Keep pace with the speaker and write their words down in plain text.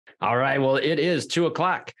All right. Well, it is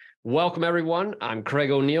 2:00. Welcome, everyone. I'm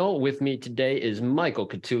Craig O'Neill. With me today is Michael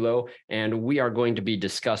Catullo, and we are going to be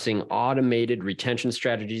discussing automated retention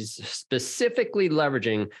strategies, specifically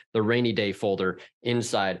leveraging the rainy day folder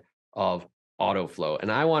inside of Autoflow.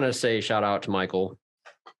 And I want to say shout out to Michael.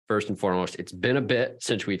 First and foremost, it's been a bit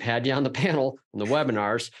since we've had you on the panel and the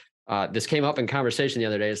webinars. This came up in conversation the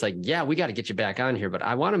other day. It's like, yeah, we got to get you back on here, but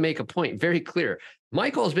I want to make a point very clear.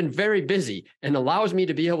 Michael has been very busy and allows me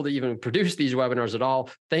to be able to even produce these webinars at all,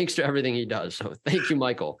 thanks to everything he does. So thank you,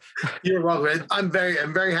 Michael. You're welcome. I'm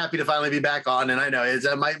very happy to finally be back on. And I know it's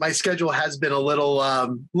my schedule has been a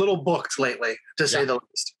little booked lately, to say the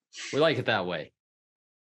least. We like it that way.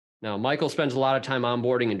 Now, Michael spends a lot of time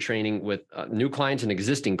onboarding and training with new clients and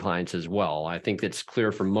existing clients as well. I think it's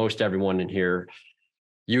clear for most everyone in here.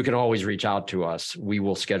 You can always reach out to us. We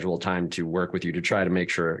will schedule time to work with you to try to make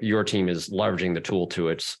sure your team is leveraging the tool to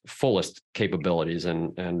its fullest capabilities.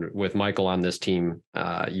 And with Michael on this team,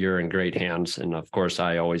 you're in great hands. And of course,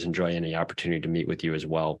 I always enjoy any opportunity to meet with you as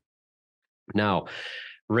well. Now,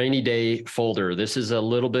 rainy day folder. This is a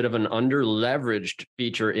little bit of an under-leveraged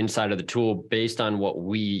feature inside of the tool based on what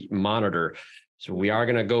we monitor. So we are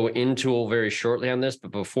going to go in tool very shortly on this.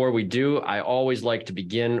 But before we do, I always like to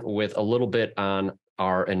begin with a little bit on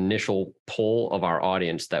our initial poll of our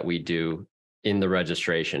audience that we do in the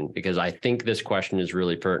registration, because I think this question is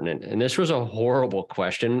really pertinent. And this was a horrible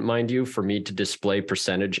question, mind you, for me to display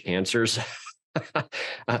percentage answers.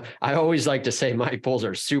 I always like to say my polls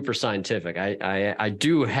are super scientific. I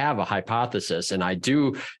do have a hypothesis, and I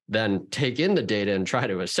do then take in the data and try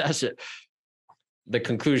to assess it. The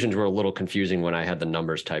conclusions were a little confusing when I had the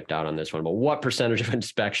numbers typed out on this one, but what percentage of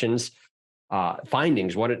inspections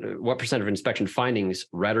findings, what percent of inspection findings,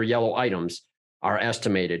 red or yellow items, are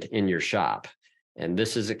estimated in your shop? And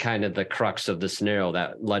this is a kind of the crux of the scenario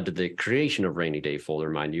that led to the creation of Rainy Day Folder,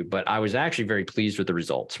 mind you. But I was actually very pleased with the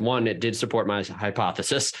results. One, it did support my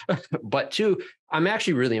hypothesis, but two, I'm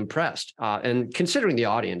actually really impressed. And considering the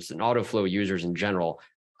audience and Autoflow users in general,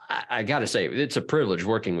 I got to say, it's a privilege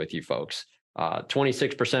working with you folks.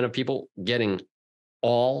 26% of people getting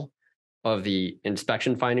all of the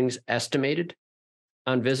inspection findings estimated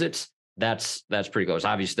on visits. That's pretty close.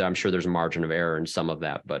 Obviously, I'm sure there's a margin of error in some of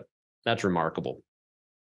that, but that's remarkable.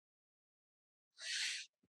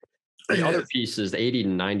 The other piece is 80 to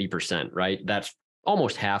 90%, right? That's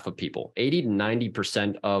almost half of people. 80 to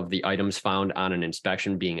 90% of the items found on an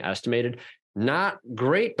inspection being estimated. Not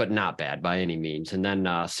great, but not bad by any means. And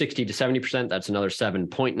then 60 to 70%, that's another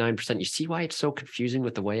 7.9%. You see why it's so confusing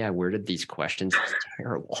with the way I worded these questions? It's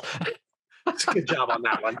terrible. That's a good job on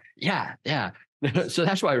that one. Yeah. So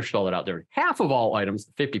that's why we spelled it out there. Half of all items,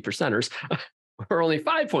 50%ers, were only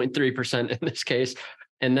 5.3% in this case.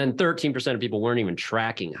 And then 13% of people weren't even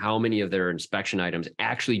tracking how many of their inspection items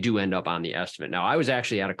actually do end up on the estimate. Now, I was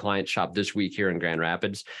actually at a client shop this week here in Grand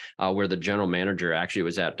Rapids, where the general manager actually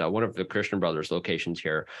was at one of the Christian Brothers locations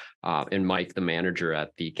here, and Mike, the manager at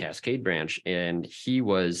the Cascade branch. And he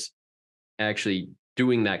was actually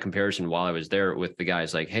doing that comparison while I was there with the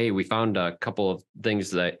guys, like, hey, we found a couple of things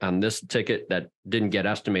that on this ticket that didn't get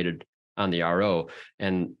estimated on the RO,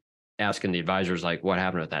 and asking the advisors, like, what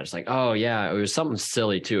happened with that? It's like, oh yeah, it was something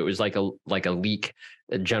silly too. It was like a leak,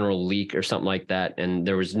 a general leak or something like that. And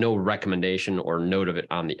there was no recommendation or note of it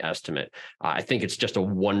on the estimate. I think it's just a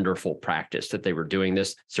wonderful practice that they were doing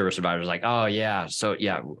this. Service advisors like, oh yeah, so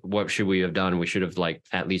yeah, what should we have done? We should have like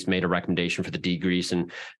at least made a recommendation for the degrease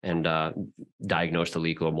and diagnosed the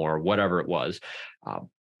leak a little more, whatever it was.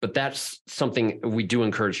 But that's something we do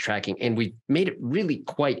encourage tracking, and we made it really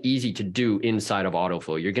quite easy to do inside of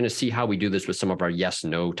Autoflow. You're going to see how we do this with some of our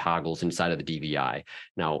yes/no toggles inside of the DVI.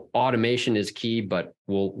 Now, automation is key, but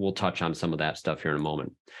we'll touch on some of that stuff here in a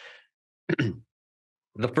moment.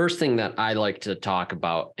 The first thing that I like to talk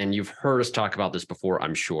about, and you've heard us talk about this before,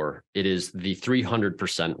 I'm sure, it is the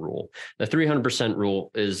 300% rule. The 300% rule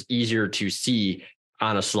is easier to see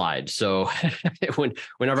on a slide. So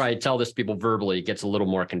whenever I tell this to people verbally, it gets a little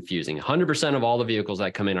more confusing. 100% of all the vehicles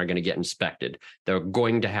that come in are going to get inspected. They're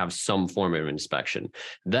going to have some form of inspection.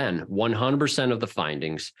 Then 100% of the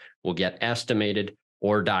findings will get estimated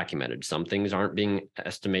or documented. Some things aren't being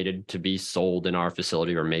estimated to be sold in our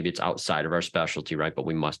facility, or maybe it's outside of our specialty, right? But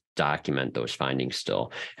we must document those findings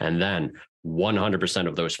still. And then 100%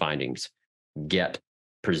 of those findings get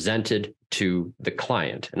presented to the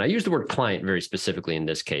client. And I use the word client very specifically in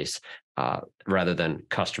this case, rather than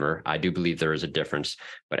customer. I do believe there is a difference,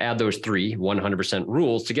 but add those 100%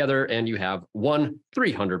 rules together and you have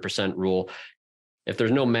 300% rule. If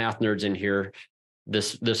there's no math nerds in here,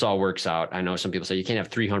 this all works out. I know some people say you can't have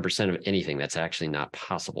 300% of anything. That's actually not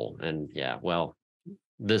possible. And yeah, well,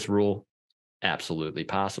 this rule? Absolutely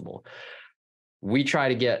possible. We try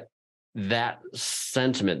to get that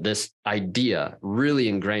sentiment, this idea really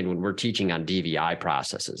ingrained when we're teaching on DVI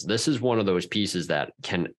processes. This is one of those pieces that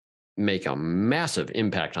can make a massive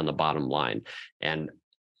impact on the bottom line. And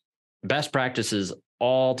best practices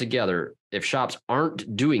altogether, if shops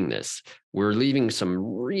aren't doing this, we're leaving some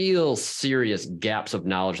real serious gaps of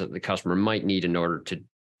knowledge that the customer might need in order to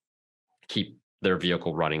keep their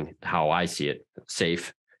vehicle running, how I see it,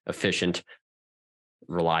 safe, efficient,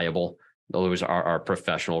 reliable. Those are our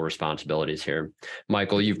professional responsibilities here.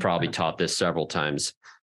 Michael, you've probably taught this several times.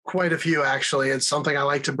 Quite a few, actually. It's something I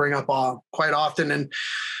like to bring up quite often.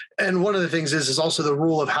 And one of the things is also the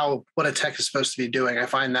rule of what a tech is supposed to be doing. I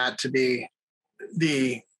find that to be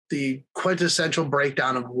the quintessential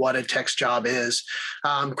breakdown of what a tech's job is.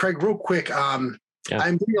 Craig, real quick, I'm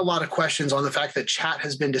getting a lot of questions on the fact that chat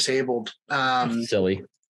has been disabled. Silly.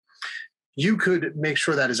 You could make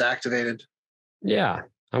sure that is activated. Yeah,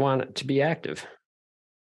 I want it to be active.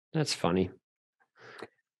 That's funny.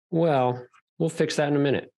 Well, we'll fix that in a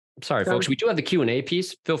minute. Sorry, folks. We do have the Q&A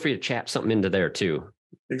piece. Feel free to chat something into there too.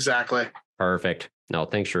 Exactly. Perfect. No,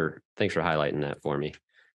 thanks for highlighting that for me.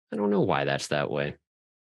 I don't know why that's that way.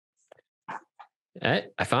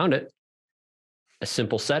 I found it. A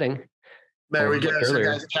simple setting. There we go. So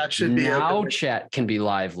guys, chat should be now open. Chat can be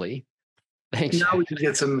lively. Thanks. Now we can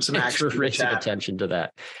get some Thanks for raising attention to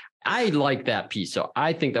that. I like that piece. So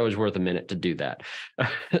I think that was worth a minute to do that.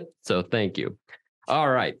 So thank you. All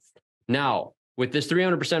right. Now, with this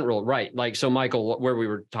 300% rule, right? Like, so Michael, where we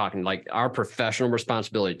were talking, like our professional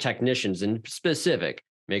responsibility, technicians in specific,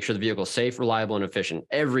 make sure the vehicle is safe, reliable, and efficient.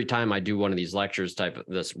 Every time I do one of these lectures type of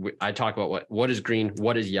this, I talk about what is green,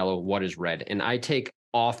 what is yellow, what is red. And I take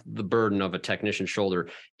off the burden of a technician's shoulder,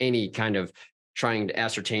 any kind of trying to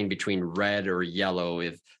ascertain between red or yellow.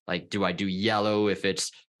 If like, do I do yellow if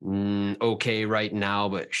it's okay right now,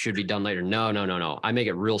 but should be done later? No. I make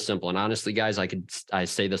it real simple. And honestly, guys, I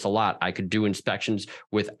say this a lot. I could do inspections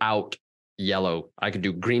without yellow. I could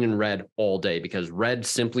do green and red all day, because red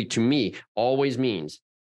simply to me always means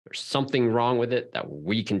there's something wrong with it that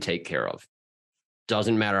we can take care of.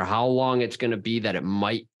 Doesn't matter how long it's going to be that it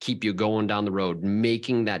might keep you going down the road.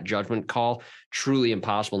 Making that judgment call, truly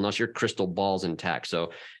impossible unless your crystal ball's intact.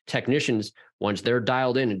 So technicians, once they're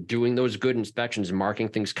dialed in and doing those good inspections and marking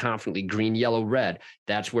things confidently, green, yellow, red,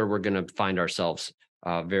 that's where we're going to find ourselves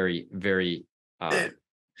very, very.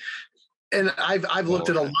 And I've looked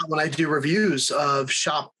at a lot when I do reviews of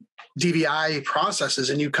shop DVI processes,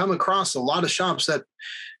 and you come across a lot of shops that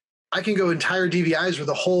I can go entire DVIs where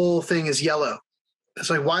the whole thing is yellow. It's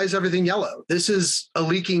like, why is everything yellow? This is a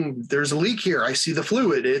leaking. There's a leak here. I see the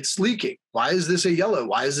fluid. It's leaking. Why is this a yellow?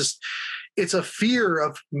 Why is this? It's a fear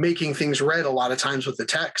of making things red a lot of times with the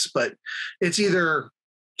techs, but it's either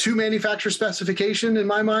to manufacturer specification in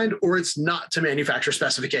my mind, or it's not to manufacturer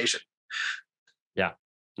specification. Yeah,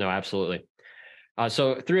 no, absolutely.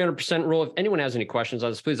 So 300% rule. If anyone has any questions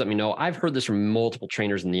on this, please let me know. I've heard this from multiple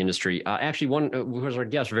trainers in the industry. Actually, one who was our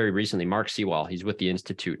guest very recently, Mark Sewell. He's with the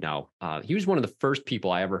Institute now. He was one of the first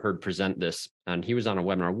people I ever heard present this. And he was on a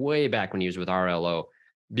webinar way back when he was with RLO.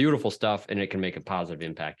 Beautiful stuff. And it can make a positive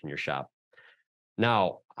impact in your shop.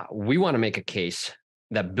 Now, we want to make a case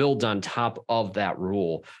that builds on top of that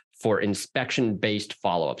rule for inspection-based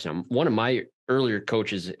follow-ups. Now, one of my earlier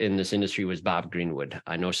coaches in this industry was Bob Greenwood.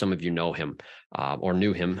 I know some of you know him or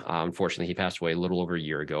knew him. Unfortunately, he passed away a little over a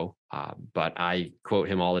year ago, but I quote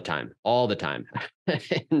him all the time.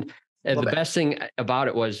 And the best thing about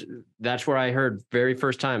it was that's where I heard very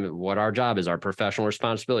first time what our job is, our professional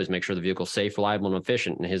responsibility is make sure the vehicle is safe, reliable, and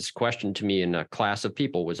efficient. And his question to me in a class of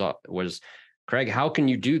people was, Craig, how can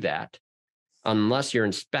you do that unless you're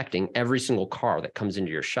inspecting every single car that comes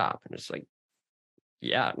into your shop? And it's like,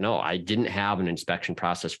 yeah, no, I didn't have an inspection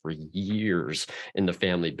process for years in the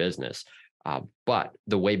family business. But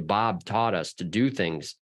the way Bob taught us to do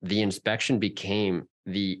things, the inspection became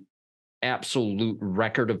the absolute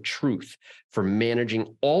record of truth for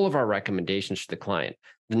managing all of our recommendations to the client.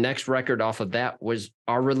 The next record off of that was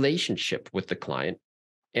our relationship with the client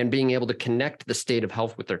and being able to connect the state of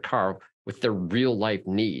health with their car with their real life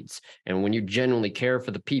needs. And when you genuinely care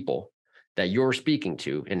for the people that you're speaking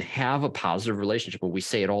to and have a positive relationship, and we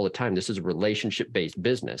say it all the time, this is a relationship-based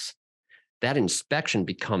business, that inspection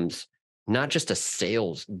becomes not just a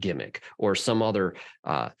sales gimmick or some other,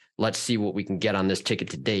 let's see what we can get on this ticket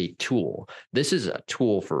today tool. This is a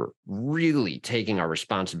tool for really taking our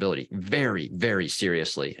responsibility very, very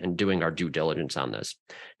seriously and doing our due diligence on this.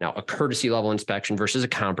 Now, a courtesy level inspection versus a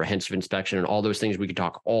comprehensive inspection and all those things, we could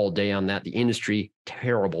talk all day on that. The industry,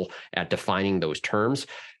 terrible at defining those terms.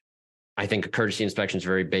 I think a courtesy inspection is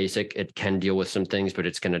very basic. It can deal with some things, but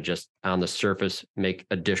it's going to just on the surface make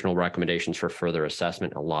additional recommendations for further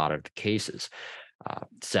assessment in a lot of cases.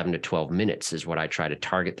 7 to 12 minutes is what I try to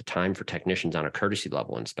target the time for technicians on a courtesy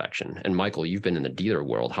level inspection. And Michael, you've been in the dealer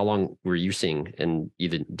world. How long were you seeing in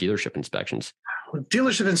even dealership inspections?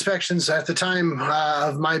 Dealership inspections at the time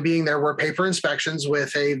of my being there were paper inspections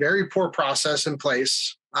with a very poor process in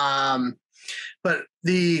place. But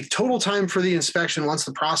the total time for the inspection, once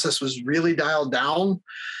the process was really dialed down,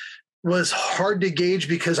 was hard to gauge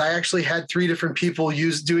because I actually had 3 different people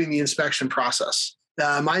doing the inspection process.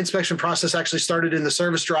 My inspection process actually started in the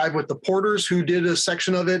service drive with the porters who did a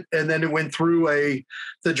section of it, and then it went through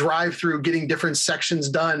the drive-through, getting different sections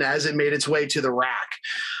done as it made its way to the rack.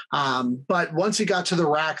 But once it got to the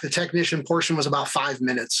rack, the technician portion was about 5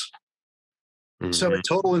 minutes. Mm-hmm. So the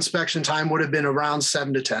total inspection time would have been around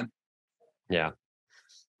 7 to 10. Yeah.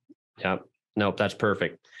 Nope, that's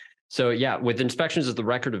perfect. So yeah, with inspections as the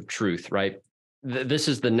record of truth, right? This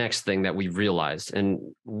is the next thing that we realized. And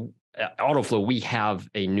Autoflow, we have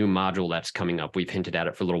a new module that's coming up. We've hinted at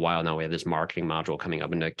it for a little while now. We have this marketing module coming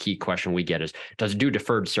up. And the key question we get is, does it do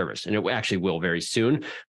deferred service? And it actually will very soon,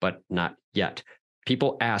 but not yet.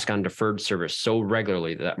 People ask on deferred service so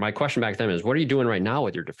regularly that my question back to them is, what are you doing right now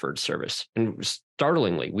with your deferred service? And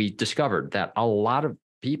startlingly, we discovered that a lot of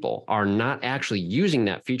people are not actually using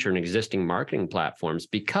that feature in existing marketing platforms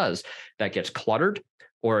because that gets cluttered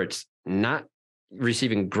or it's not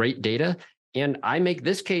receiving great data. And I make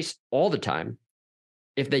this case all the time.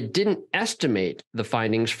 If they didn't estimate the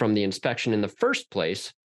findings from the inspection in the first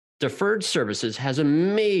place, deferred services has a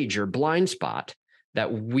major blind spot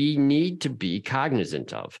that we need to be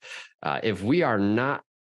cognizant of. If we are not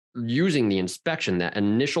using the inspection, that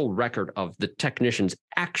initial record of the technician's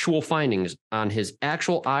actual findings on his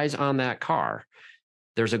actual eyes on that car,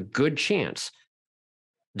 there's a good chance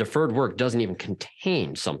deferred work doesn't even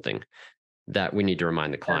contain something that we need to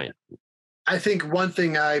remind the client. I think one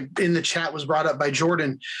thing in the chat was brought up by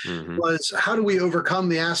Jordan was, how do we overcome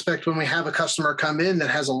the aspect when we have a customer come in that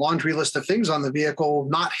has a laundry list of things on the vehicle,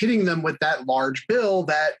 not hitting them with that large bill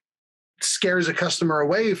that scares a customer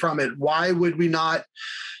away from it? Why would we not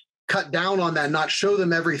cut down on that, not show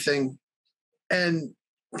them everything? And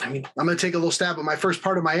I mean, I'm going to take a little stab at my first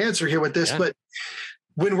part of my answer here with this, but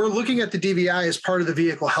when we're looking at the DVI as part of the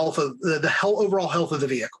vehicle health of the overall health of the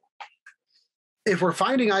vehicle, if we're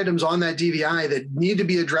finding items on that DVI that need to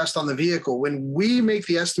be addressed on the vehicle, when we make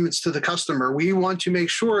the estimates to the customer, we want to make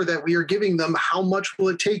sure that we are giving them how much will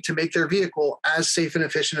it take to make their vehicle as safe and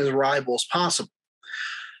efficient and reliable as possible.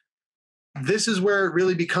 This is where it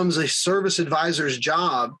really becomes a service advisor's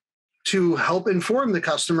job to help inform the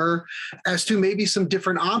customer as to maybe some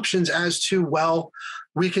different options as to, well,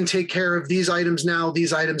 we can take care of these items now,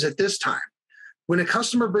 these items at this time. When a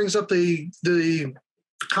customer brings up the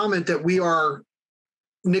comment that we are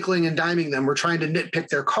nickeling and diming them, we're trying to nitpick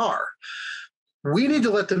their car, we need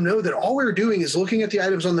to let them know that all we're doing is looking at the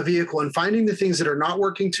items on the vehicle and finding the things that are not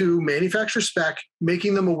working to manufacturer spec,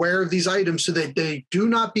 making them aware of these items so that they do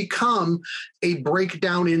not become a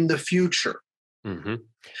breakdown in the future. Mm-hmm.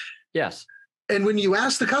 Yes. And when you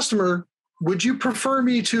ask the customer, would you prefer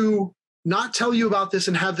me to not tell you about this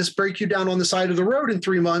and have this break you down on the side of the road in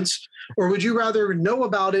 3 months? Or would you rather know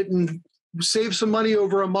about it and save some money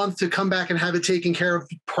over a month to come back and have it taken care of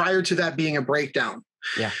prior to that being a breakdown?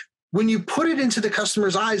 Yeah. When you put it into the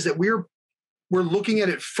customer's eyes that we're looking at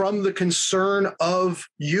it from the concern of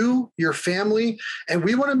you, your family, and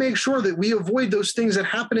we want to make sure that we avoid those things that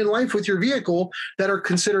happen in life with your vehicle that are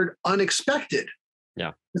considered unexpected.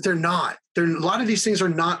 Yeah. But they're not. A lot of these things are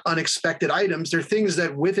not unexpected items. They're things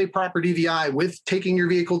that with a proper DVI, with taking your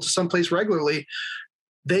vehicle to someplace regularly,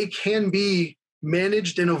 they can be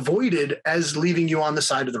managed and avoided as leaving you on the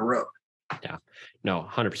side of the road. Yeah, no,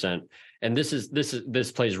 100%. And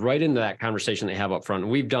this plays right into that conversation they have up front.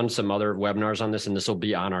 We've done some other webinars on this, and this will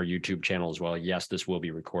be on our YouTube channel as well. Yes, this will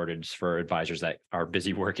be recorded for advisors that are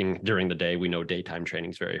busy working during the day. We know daytime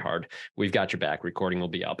training is very hard. We've got your back. Recording will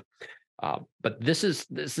be up. But this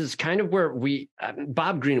is kind of where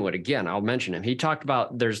Bob Greenwood, again, I'll mention him. He talked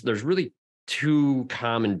about there's really 2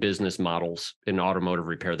 common business models in automotive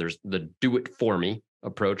repair. There's the do it for me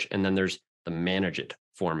approach, and then there's the manage it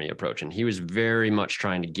for me approach. And he was very much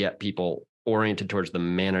trying to get people oriented towards the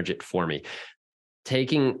manage it for me,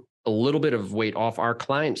 taking a little bit of weight off our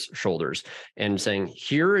clients' shoulders and saying,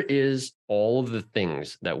 here is all of the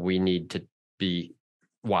things that we need to be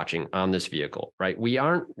watching on this vehicle, right? We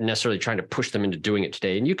aren't necessarily trying to push them into doing it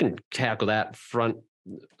today. And you can tackle that front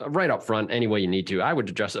right up front any way you need to. I would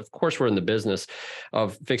address it. Of course, we're in the business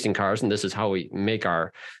of fixing cars, and this is how we make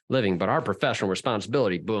our living, but our professional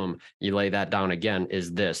responsibility, boom, you lay that down again,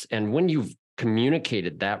 is this. And when you've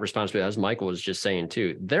communicated that responsibility, as Michael was just saying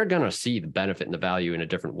too, they're going to see the benefit and the value in a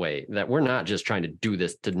different way, that we're not just trying to do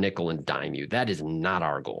this to nickel and dime you. That is not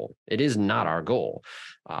our goal. It is not our goal.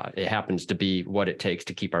 It happens to be what it takes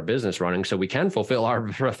to keep our business running so we can fulfill our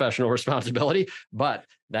professional responsibility, but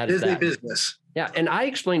that is that business. Yeah. And I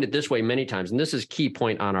explained it this way many times, and this is a key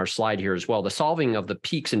point on our slide here as well. The solving of the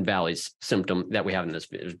peaks and valleys symptom that we have in this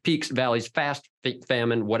peaks, valleys, fast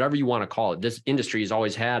famine, whatever you want to call it. This industry has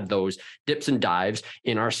always had those dips and dives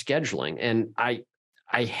in our scheduling. And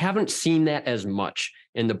I haven't seen that as much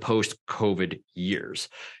in the post-COVID years.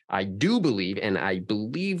 I do believe, and I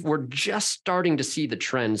believe we're just starting to see the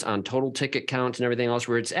trends on total ticket counts and everything else,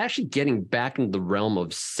 where it's actually getting back into the realm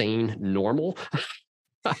of sane normal.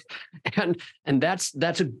 and that's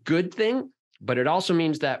a good thing, but it also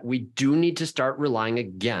means that we do need to start relying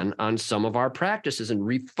again on some of our practices and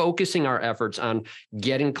refocusing our efforts on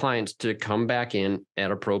getting clients to come back in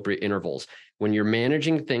at appropriate intervals. When you're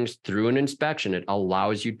managing things through an inspection, it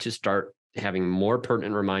allows you to start having more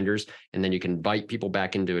pertinent reminders, and then you can invite people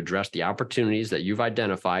back in to address the opportunities that you've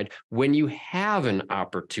identified when you have an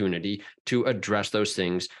opportunity to address those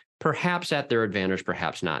things, perhaps at their advantage,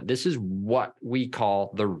 perhaps not. This is what we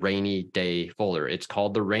call the rainy day folder. It's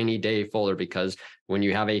called the rainy day folder because when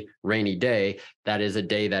you have a rainy day, that is a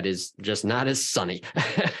day that is just not as sunny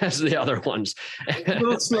as the other ones. A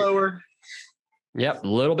little slower. Yep, a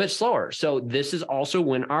little bit slower. So this is also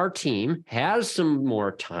when our team has some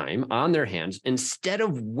more time on their hands. Instead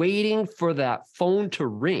of waiting for that phone to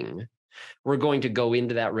ring, we're going to go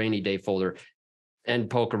into that rainy day folder and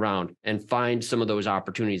poke around and find some of those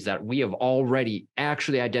opportunities that we have already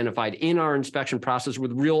actually identified in our inspection process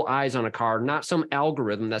with real eyes on a car, not some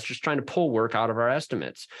algorithm that's just trying to pull work out of our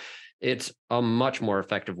estimates. It's a much more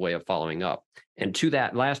effective way of following up. And to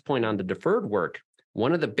that last point on the deferred work,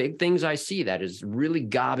 one of the big things I see that is really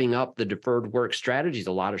gobbing up the deferred work strategies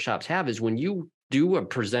a lot of shops have is when you do a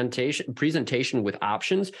presentation with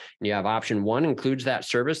options, and you have option 1 includes that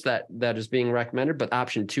service that is being recommended, but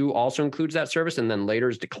option 2 also includes that service and then later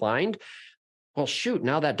is declined. Well, shoot,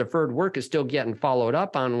 now that deferred work is still getting followed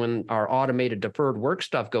up on when our automated deferred work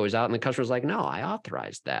stuff goes out and the customer's like, no, I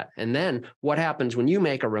authorized that. And then what happens when you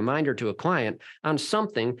make a reminder to a client on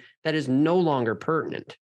something that is no longer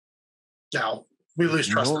pertinent? Now we lose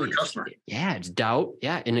trust in the customer. Yeah, it's doubt.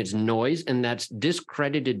 Yeah, and it's noise, and that's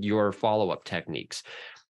discredited your follow-up techniques.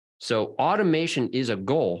 So automation is a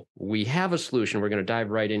goal. We have a solution. We're going to dive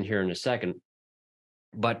right in here in a second.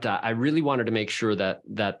 But I really wanted to make sure that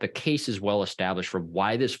the case is well established for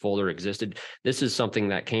why this folder existed. This is something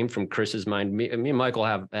that came from Chris's mind. Me and Michael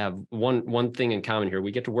have one thing in common here.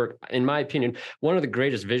 We get to work, in my opinion, one of the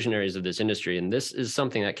greatest visionaries of this industry. And this is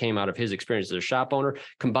something that came out of his experience as a shop owner,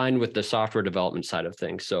 combined with the software development side of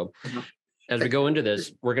things. So as we go into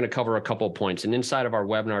this, we're going to cover a couple of points. And inside of our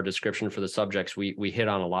webinar description for the subjects, we hit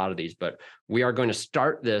on a lot of these, but we are going to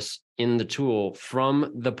start this in the tool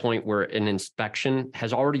from the point where an inspection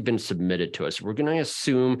has already been submitted to us. We're going to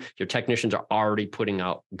assume your technicians are already putting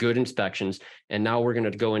out good inspections. And now we're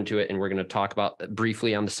going to go into it and we're going to talk about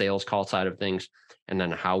briefly on the sales call side of things, and then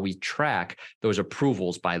how we track those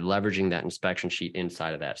approvals by leveraging that inspection sheet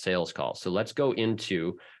inside of that sales call. So let's go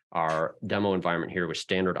into our demo environment here with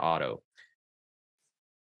Standard Auto.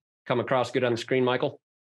 Come across good on the screen, Michael?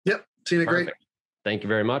 Yep, seen it. Perfect. Great. Thank you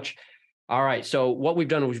very much. All right, so what we've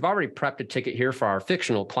done, we've already prepped a ticket here for our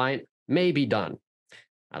fictional client, May Be Done.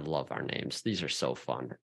 I love our names. These are so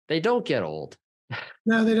fun. They don't get old.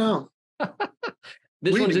 No, they don't.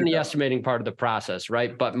 This one's in the estimating part of the process,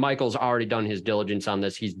 right? But Michael's already done his diligence on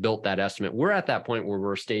this. He's built that estimate. We're at that point where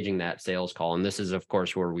we're staging that sales call. And this is, of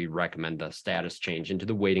course, where we recommend the status change into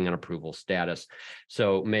the waiting on approval status.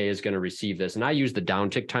 So May is going to receive this. And I use the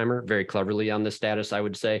downtick timer very cleverly on this status, I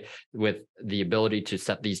would say, with the ability to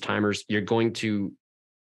set these timers. You're going to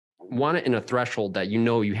want it in a threshold that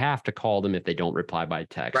you have to call them if they don't reply by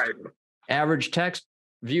text. Right. Average text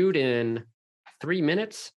viewed in 3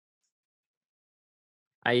 minutes.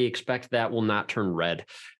 I expect that will not turn red.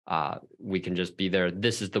 We can just be there.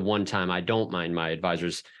 This is the one time I don't mind my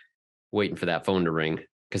advisors waiting for that phone to ring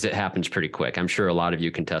because it happens pretty quick. I'm sure a lot of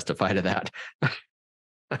you can testify to that.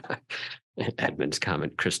 Edmund's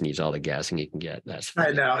comment, Chris needs all the gassing he can get. That's funny.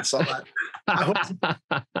 I know, I saw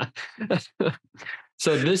that.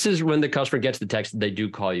 So this is when the customer gets the text, they do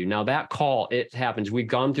call you. Now that call, it happens. We've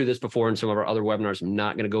gone through this before in some of our other webinars. I'm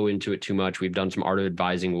not going to go into it too much. We've done some art of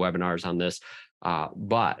advising webinars on this.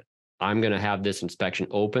 But I'm going to have this inspection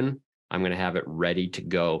open. I'm going to have it ready to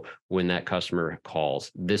go when that customer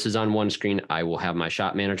calls. This is on one screen. I will have my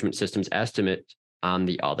shop management systems estimate on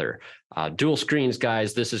the other. Dual screens,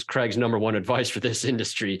 guys, this is Craig's number one advice for this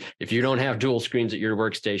industry. If you don't have dual screens at your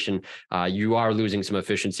workstation, you are losing some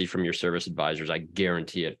efficiency from your service advisors. I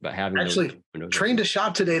guarantee it. But having actually trained a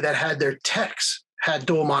shop today that had their techs had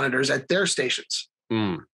dual monitors at their stations.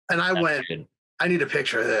 And I went, good. I need a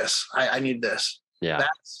picture of this. I need this. Yeah.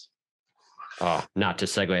 Not to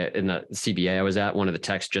segue, in the CBA I was at, one of the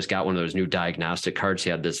techs just got one of those new diagnostic cards.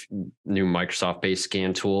 He had this new Microsoft-based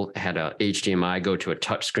scan tool, had a HDMI go to a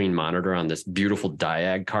touchscreen monitor on this beautiful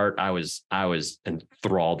diag cart. I was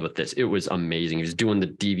enthralled with this. It was amazing. He was doing the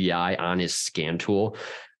DVI on his scan tool.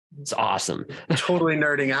 It's awesome. Totally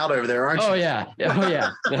nerding out over there, aren't you? Oh yeah.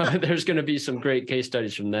 No, there's going to be some great case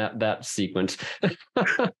studies from that sequence.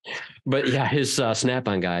 But yeah, his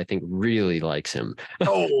Snap-on guy, I think, really likes him.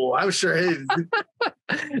 Oh, I'm sure.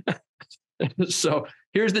 So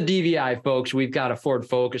here's the DVI, folks. We've got a Ford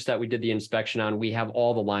Focus that we did the inspection on. We have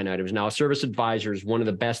all the line items. Now, service advisors, one of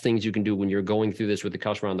the best things you can do when you're going through this with the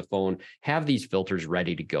customer on the phone, have these filters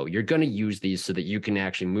ready to go. You're going to use these so that you can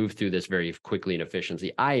actually move through this very quickly and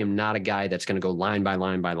efficiently. I am not a guy that's going to go line by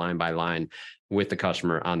line by line by line with the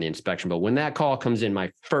customer on the inspection. But when that call comes in,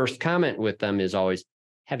 my first comment with them is always,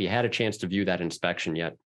 have you had a chance to view that inspection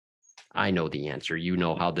yet? I know the answer. You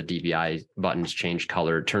know how the DVI buttons change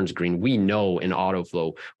color, it turns green. We know in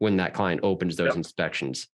Autoflow when that client opens those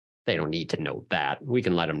inspections. They don't need to know that. We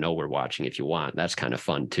can let them know we're watching if you want. That's kind of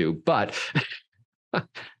fun too. But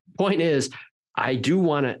point is, I do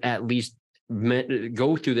want to at least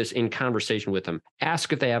go through this in conversation with them,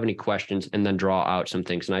 ask if they have any questions, and then draw out some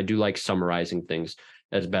things. And I do like summarizing things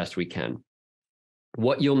as best we can.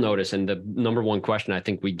 What you'll notice, and the number one question I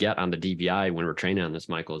think we get on the DVI when we're training on this,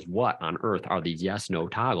 Michael, is what on earth are these yes, no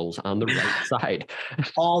toggles on the right side?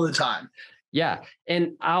 All the time. Yeah.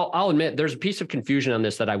 And I'll admit there's a piece of confusion on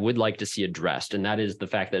this that I would like to see addressed. And that is the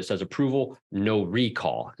fact that it says approval, no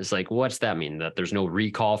recall. It's like, what's that mean? That there's no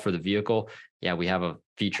recall for the vehicle? Yeah, we have a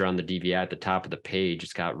feature on the DVI at the top of the page.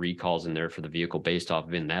 It's got recalls in there for the vehicle based off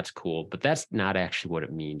of VIN. That's cool. But that's not actually what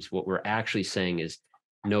it means. What we're actually saying is,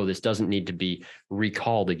 no, this doesn't need to be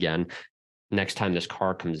recalled again next time this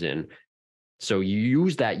car comes in. So you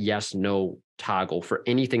use that yes, no toggle for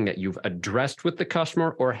anything that you've addressed with the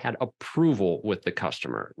customer or had approval with the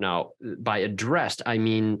customer. Now, by addressed, I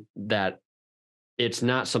mean that it's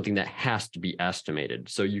not something that has to be estimated.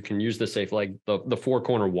 So you can use the safe, like the four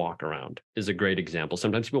corner walk around is a great example.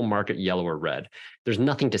 Sometimes people mark it yellow or red. There's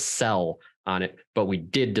nothing to sell on it, but we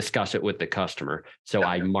did discuss it with the customer. So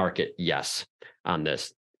I mark it yes on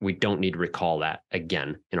this. We don't need to recall that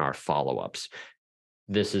again in our follow-ups.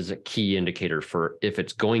 This is a key indicator for if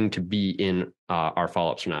it's going to be in our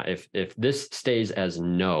follow-ups or not. If this stays as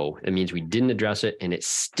no, it means we didn't address it and it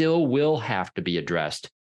still will have to be addressed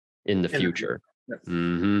in the future.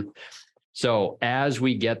 So as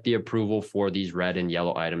we get the approval for these red and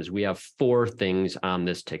yellow items, we have 4 things on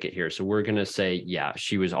this ticket here. So we're going to say, yeah,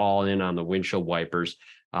 she was all in on the windshield wipers.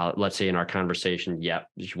 Let's say in our conversation, you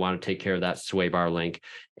want to take care of that sway bar link.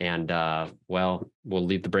 And well, we'll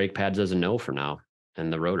leave the brake pads as a no for now.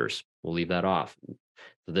 And the rotors, we'll leave that off.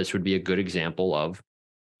 So this would be a good example of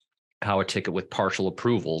how a ticket with partial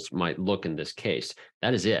approvals might look in this case.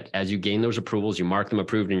 That is it. As you gain those approvals, you mark them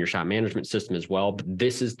approved in your shop management system as well. But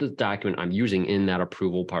this is the document I'm using in that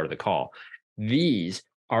approval part of the call. These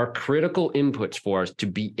are critical inputs for us to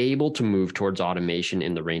be able to move towards automation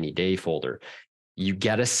in the rainy day folder. You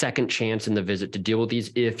get a second chance in the visit to deal with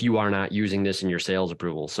these if you are not using this in your sales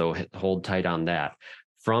approval. So hold tight on that.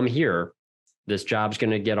 From here, this job's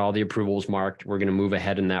going to get all the approvals marked. We're going to move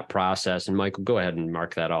ahead in that process. And Michael, go ahead and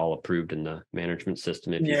mark that all approved in the management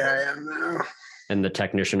system. Yeah, I am now. And the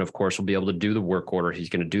technician, of course, will be able to do the work order. He's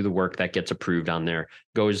going to do the work that gets approved on there.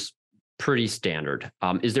 Goes pretty standard.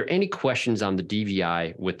 Is there any questions on the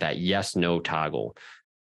DVI with that yes, no toggle?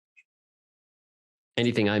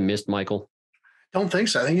 Anything I missed, Michael? Don't think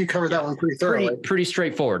so. I think you covered that one pretty thoroughly. Pretty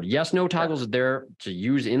straightforward. Yes, no toggles are there to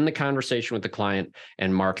use in the conversation with the client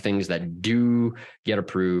and mark things that do get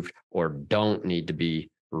approved or don't need to be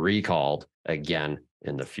recalled again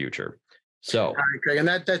in the future. So, all right, Craig, and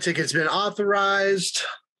that ticket's been authorized.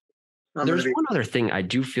 There's one other thing I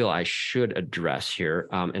do feel I should address here,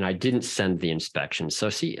 and I didn't send the inspection. So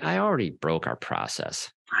see, I already broke our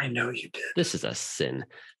process. I know you did. This is a sin.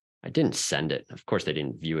 I didn't send it. Of course, they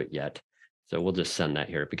didn't view it yet. So we'll just send that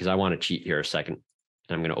here because I want to cheat here a second.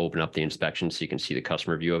 And I'm going to open up the inspection so you can see the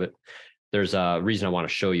customer view of it. There's a reason I want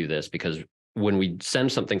to show you this because when we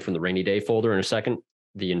send something from the rainy day folder in a second,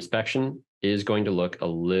 the inspection is going to look a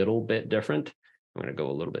little bit different. I'm going to go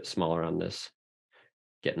a little bit smaller on this,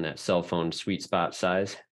 getting that cell phone sweet spot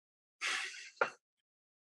size.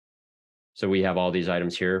 So we have all these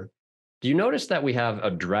items here. Do you notice that we have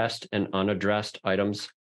addressed and unaddressed items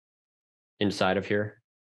inside of here?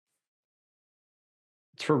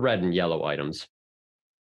 It's for red and yellow items.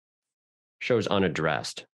 Shows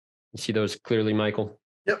unaddressed. You see those clearly, Michael?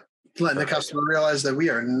 Yep. Letting the customer realize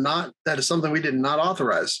that that is something we did not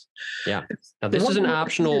authorize. Yeah. Now this is an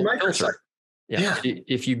optional filter. Yeah.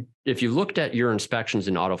 If you looked at your inspections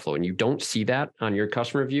in Autoflow and you don't see that on your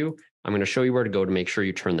customer view, I'm going to show you where to go to make sure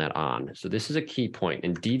you turn that on. So this is a key point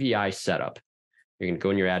in DVI setup. You're going to go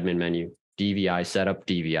in your admin menu, DVI setup,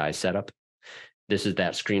 DVI setup. This is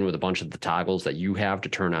that screen with a bunch of the toggles that you have to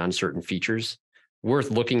turn on certain features. Worth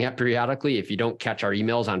looking at periodically. If you don't catch our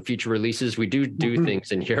emails on feature releases, we do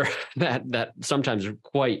things in here that sometimes are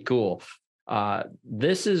quite cool.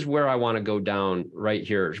 This is where I want to go down right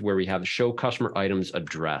here, is where we have show customer items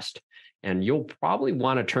addressed. And you'll probably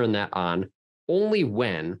want to turn that on only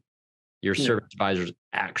when your service advisors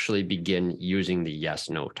actually begin using the yes,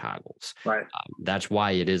 no toggles. Right. That's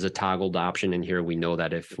why it is a toggled option in here. We know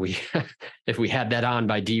that if we if we had that on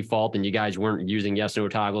by default and you guys weren't using yes, no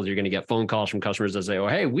toggles, you're going to get phone calls from customers that say, oh,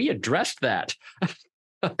 hey, we addressed that.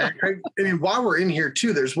 I mean, while we're in here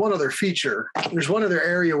too, there's one other feature. There's one other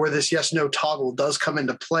area where this yes, no toggle does come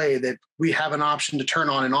into play that we have an option to turn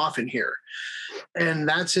on and off in here. And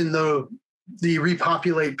that's in the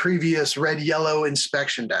repopulate previous red, yellow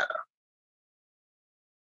inspection data.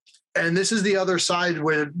 And this is the other side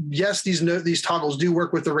where, yes, these toggles do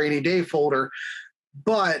work with the rainy day folder,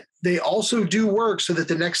 but they also do work so that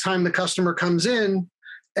the next time the customer comes in,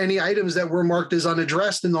 any items that were marked as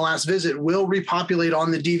unaddressed in the last visit will repopulate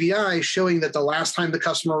on the DVI, showing that the last time the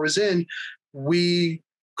customer was in, we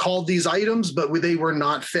called these items, but they were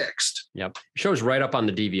not fixed. Yep. Shows right up on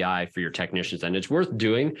the DVI for your technicians. And it's worth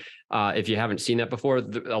doing. If you haven't seen that before,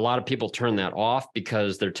 a lot of people turn that off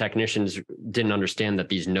because their technicians didn't understand that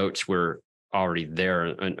these notes were already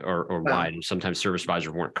there or wide. And sometimes service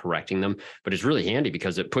advisors weren't correcting them, but it's really handy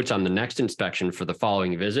because it puts on the next inspection for the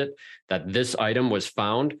following visit that this item was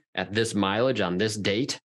found at this mileage on this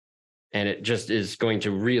date. And it just is going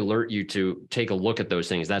to re-alert you to take a look at those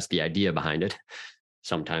things. That's the idea behind it.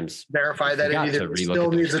 Sometimes verify that it either still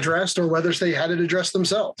needs addressed or whether they had it addressed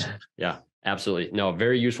themselves. Yeah, absolutely. No,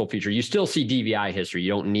 very useful feature. You still see DVI history. You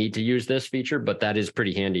don't need to use this feature, but that is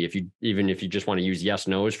pretty handy. Even if you just want to use yes,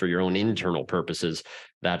 no's for your own internal purposes,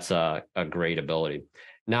 that's a great ability.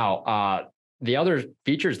 Now, the other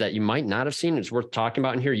features that you might not have seen, it's worth talking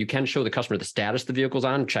about in here. You can show the customer the status the vehicle's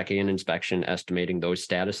on, checking in, inspection, estimating those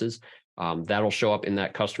statuses. That'll show up in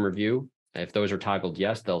that customer view. If those are toggled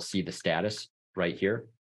yes, they'll see the status right here.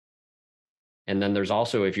 And then there's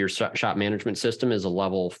also, if your shop management system is a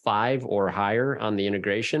level 5 or higher on the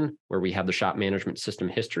integration, where we have the shop management system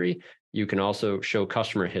history, you can also show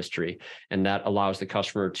customer history. And that allows the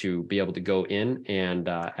customer to be able to go in and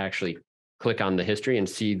actually click on the history and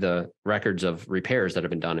see the records of repairs that have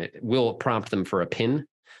been done. It will prompt them for a PIN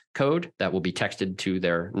code that will be texted to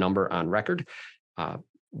their number on record,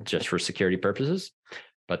 just for security purposes.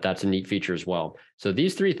 But that's a neat feature as well. So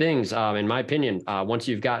these three things, in my opinion, once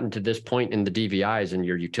you've gotten to this point in the DVIs and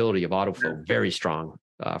your utility of Autoflow, very strong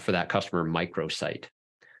for that customer microsite.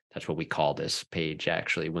 That's what we call this page,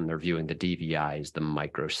 actually, when they're viewing the DVIs, the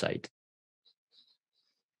microsite.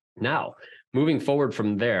 Now, moving forward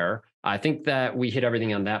from there, I think that we hit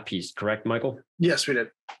everything on that piece, correct, Michael? Yes, we did.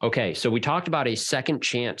 Okay, so we talked about a second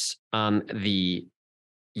chance on the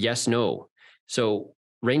yes, no. So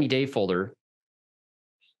rainy day folder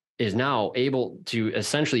is now able to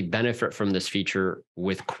essentially benefit from this feature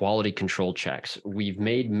with quality control checks. We've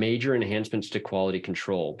made major enhancements to quality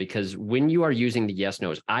control because when you are using the yes,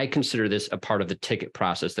 no's, I consider this a part of the ticket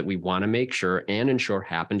process that we want to make sure and ensure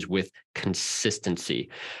happens with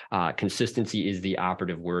consistency. Consistency is the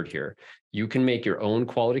operative word here. You can make your own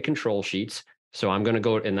quality control sheets. So I'm going to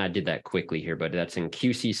go, and I did that quickly here, but that's in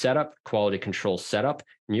QC setup, quality control setup,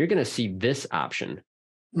 and you're going to see this option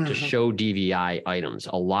to show DVI items.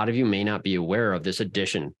 A lot of you may not be aware of this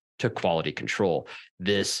addition to quality control.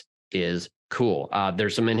 This is cool.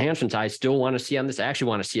 There's some enhancements I still want to see on this. I actually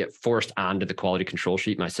want to see it forced onto the quality control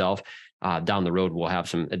sheet myself. Down the road, we'll have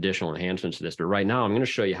some additional enhancements to this. But right now, I'm going to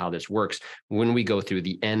show you how this works when we go through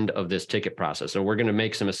the end of this ticket process. So we're going to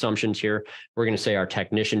make some assumptions here. We're going to say our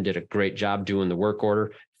technician did a great job doing the work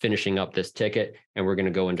order, finishing up this ticket, and we're going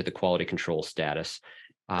to go into the quality control status.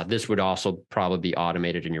 This would also probably be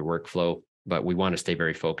automated in your workflow, but we want to stay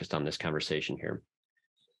very focused on this conversation here.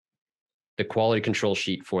 The quality control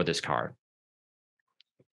sheet for this car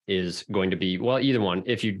is going to be, well, either one.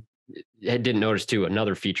 If you I didn't notice too,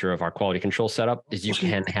 another feature of our quality control setup is you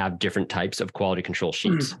can have different types of quality control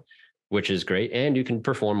sheets, which is great. And you can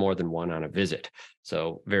perform more than one on a visit.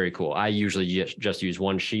 So very cool. I usually just use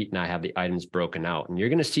one sheet and I have the items broken out, and you're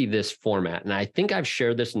going to see this format. And I think I've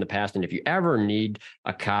shared this in the past. And if you ever need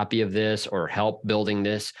a copy of this or help building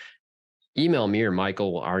this, email me or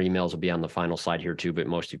Michael. Our emails will be on the final slide here too, but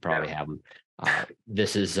most of you probably have them.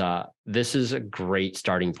 This is a great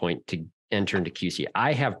starting point to enter into QC.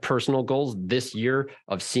 I have personal goals this year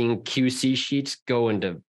of seeing QC sheets go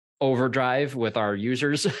into overdrive with our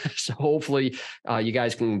users. So hopefully you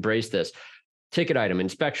guys can embrace this. Ticket item,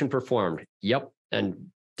 inspection performed. Yep. And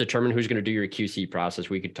determine who's going to do your QC process.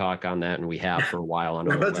 We could talk on that, and we have for a while. I'm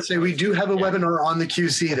about to say, we do have a webinar on the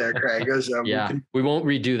QC there, Craig. We won't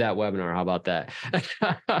redo that webinar. How about that?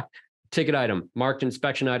 Ticket item, marked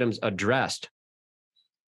inspection items addressed.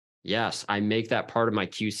 Yes, I make that part of my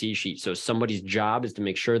QC sheet. So somebody's job is to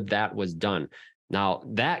make sure that was done. Now,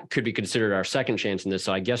 that could be considered our second chance in this.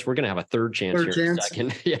 So I guess we're going to have a third chance in a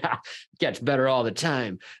second. Yeah, gets better all the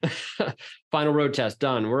time. Final road test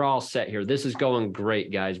done. We're all set here. This is going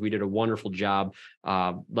great, guys. We did a wonderful job.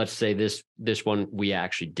 Let's say this one, we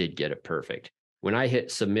actually did get it perfect. When I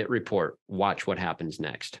hit submit report, watch what happens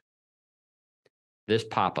next. This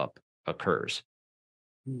pop-up occurs.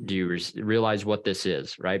 Do you realize what this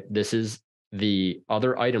is, right? This is the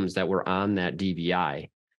other items that were on that DVI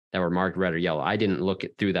that were marked red or yellow. I didn't look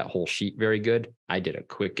through that whole sheet very good. I did a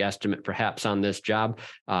quick estimate perhaps on this job.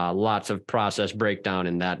 Lots of process breakdown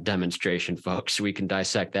in that demonstration, folks. We can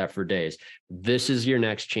dissect that for days. This is your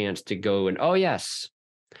next chance to go and, oh yes,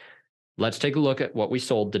 let's take a look at what we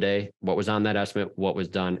sold today, what was on that estimate, what was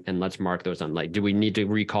done, and let's mark those on. Like, do we need to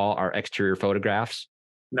recall our exterior photographs?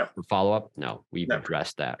 No. For follow-up? No, we've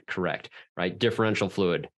addressed that. Correct. Right. Differential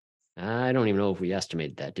fluid. I don't even know if we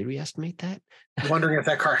estimated that. Did we estimate that? I'm wondering if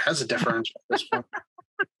that car has a differential at this point.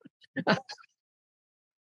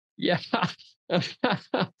 Yeah.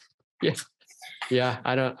 Yeah.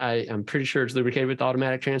 I'm pretty sure it's lubricated with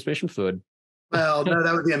automatic transmission fluid. Well, no,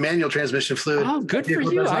 that would be a manual transmission fluid. Oh, good for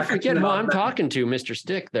you. I forget who I'm talking to, Mr.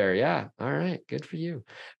 Stick there. Yeah. All right. Good for you.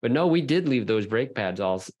 But no, we did leave those brake pads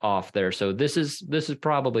all off there. So this is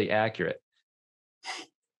probably accurate.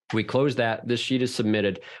 We close that. This sheet is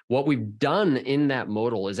submitted. What we've done in that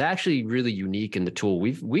modal is actually really unique in the tool.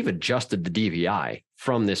 We've adjusted the DVI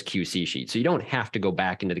from this QC sheet. So you don't have to go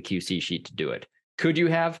back into the QC sheet to do it. Could you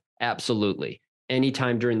have? Absolutely.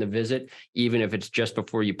 Anytime during the visit, even if it's just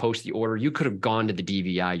before you post the order, you could have gone to the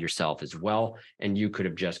DVI yourself as well, and you could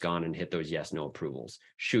have just gone and hit those yes, no approvals.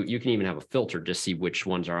 Shoot, you can even have a filter to see which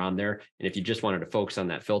ones are on there. And if you just wanted to focus on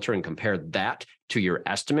that filter and compare that to your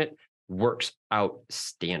estimate, works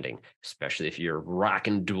outstanding, especially if you're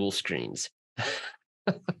rocking dual screens.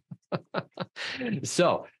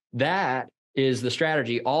 So that is the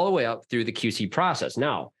strategy all the way up through the QC process.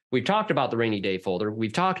 Now, we've talked about the rainy day folder.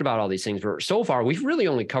 We've talked about all these things, but so far we've really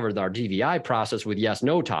only covered our DVI process with yes,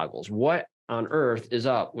 no toggles. What on earth is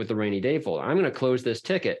up with the rainy day folder? I'm going to close this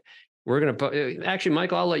ticket. We're going to put, actually,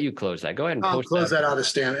 Michael, I'll let you close that. Go ahead and I'll close that out of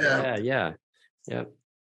stand. Yeah.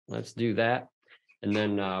 Let's do that. And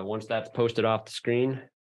then once that's posted off the screen,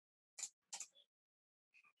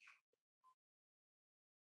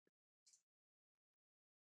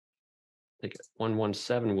 ticket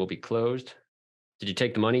 117 will be closed. Did you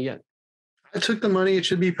take the money yet? I took the money. It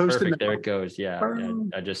should be posted. Perfect. There it goes. Yeah,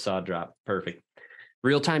 I just saw it drop. Perfect.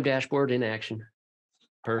 Real-time dashboard in action.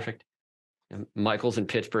 Perfect. Michael's in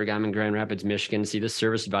Pittsburgh. I'm in Grand Rapids, Michigan. See, this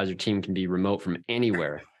service advisor team can be remote from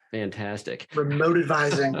anywhere. Fantastic. Remote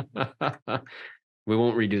advising. We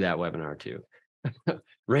won't redo that webinar too.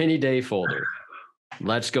 Rainy day folder.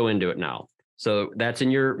 Let's go into it now. So that's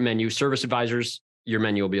in your menu. Service advisors, your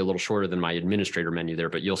menu will be a little shorter than my administrator menu there,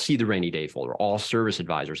 but you'll see the rainy day folder. All service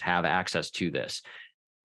advisors have access to this.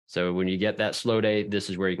 So when you get that slow day,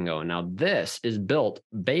 this is where you can go. And now this is built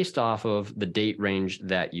based off of the date range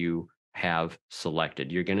that you have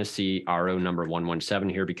selected. You're going to see RO number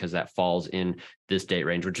 117 here because that falls in this date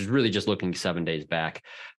range, which is really just looking 7 days back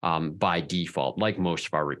by default, like most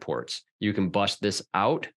of our reports. You can bust this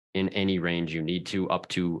out in any range you need to, up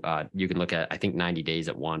to, you can look at, I think, 90 days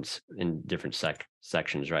at once in different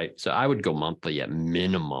sections, right? So I would go monthly at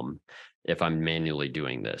minimum if I'm manually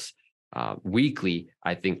doing this. Weekly,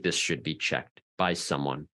 I think this should be checked by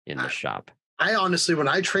someone in the shop. I honestly, when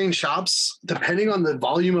I train shops, depending on the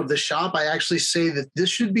volume of the shop, I actually say that this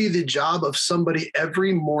should be the job of somebody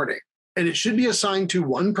every morning. And it should be assigned to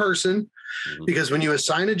one person, because when you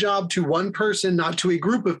assign a job to one person, not to a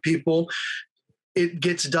group of people, it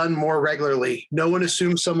gets done more regularly. No one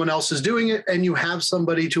assumes someone else is doing it, and you have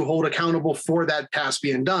somebody to hold accountable for that task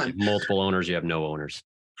being done. Multiple owners, you have no owners.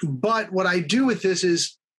 But what I do with this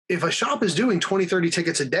is, if a shop is doing 20, 30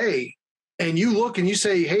 tickets a day, and you look and you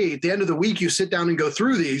say, hey, at the end of the week, you sit down and go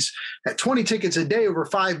through these at 20 tickets a day over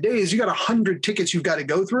 5 days, you got 100 tickets you've got to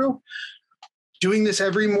go through. Doing this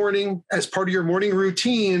every morning as part of your morning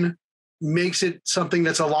routine makes it something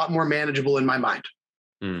that's a lot more manageable in my mind.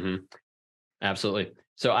 Mm-hmm. Absolutely.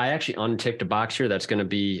 So I actually unticked a box here that's going to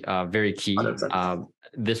be very key.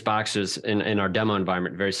 This box is in our demo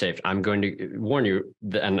environment, very safe. I'm going to warn you,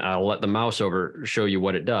 and I'll let the mouse over show you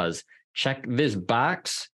what it does. Check this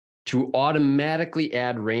box to automatically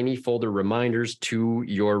add rainy folder reminders to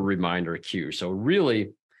your reminder queue. So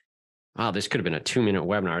really, wow, this could have been a 2-minute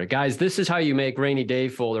webinar. Guys, this is how you make rainy day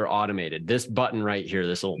folder automated. This button right here,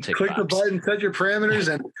 this little tick box. Click the button, set your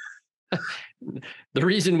parameters, and the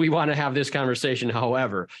reason we want to have this conversation,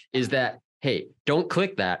 however, is that, hey, don't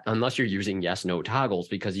click that unless you're using yes, no toggles,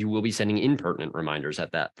 because you will be sending impertinent reminders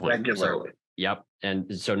at that point. Regularly. So, yep.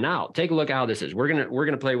 And so now take a look at how this is. We're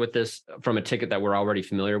gonna play with this from a ticket that we're already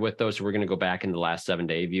familiar with, though. So we're gonna go back in the last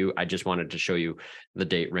 7-day view. I just wanted to show you the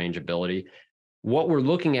date range ability. What we're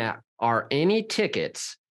looking at are any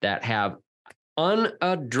tickets that have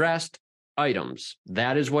unaddressed items.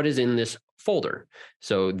 That is what is in this folder.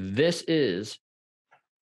 So this is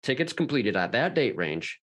tickets completed at that date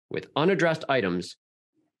range with unaddressed items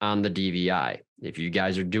on the DVI. If you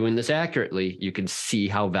guys are doing this accurately, you can see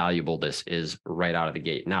how valuable this is right out of the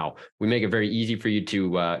gate. Now, we make it very easy for you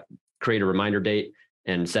to create a reminder date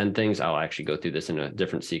and send things. I'll actually go through this in a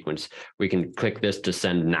different sequence. We can click this to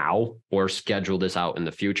send now or schedule this out in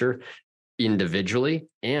the future individually.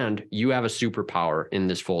 And you have a superpower in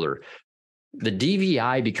this folder. The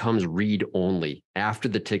DVI becomes read only after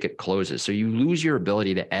the ticket closes. So you lose your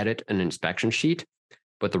ability to edit an inspection sheet,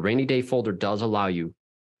 but the rainy day folder does allow you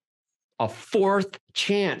a 4th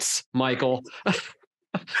chance, Michael,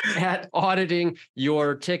 at auditing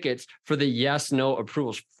your tickets for the yes, no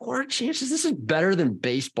approvals. 4 chances. This is better than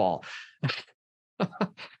baseball.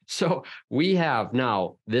 So we have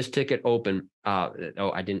now this ticket open.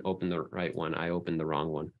 Oh, I didn't open the right one. I opened the wrong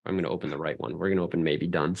one. I'm going to open the right one. We're going to open maybe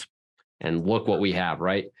done's. And look what we have,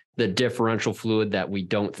 right? The differential fluid that we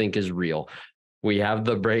don't think is real. We have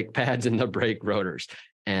the brake pads and the brake rotors.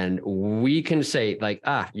 And we can say like,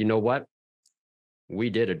 you know what?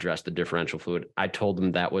 We did address the differential fluid. I told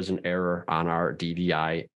them that was an error on our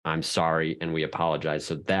DVI. I'm sorry, and we apologize.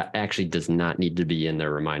 So that actually does not need to be in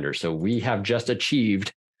their reminder. So we have just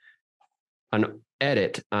achieved an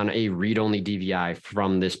edit on a read-only DVI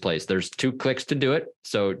from this place. There's 2 clicks to do it.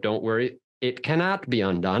 So don't worry. It cannot be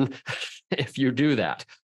undone if you do that.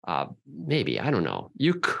 Maybe, I don't know.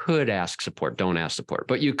 You could ask support. Don't ask support,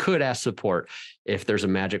 but you could ask support if there's a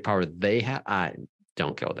magic power they have.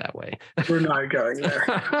 Don't go that way. We're not going there.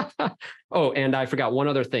 Oh, and I forgot one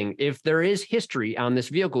other thing. If there is history on this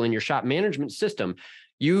vehicle in your shop management system,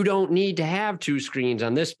 you don't need to have 2 screens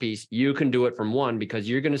on this piece. You can do it from one because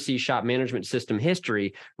you're going to see shop management system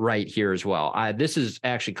history right here as well. This is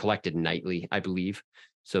actually collected nightly, I believe.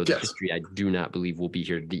 So the history, I do not believe, will be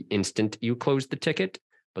here the instant you close the ticket,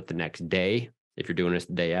 but the next day, if you're doing this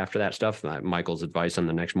the day after that stuff, Michael's advice on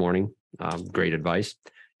the next morning, great advice.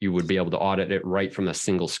 You would be able to audit it right from a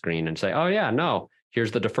single screen and say, oh yeah, no,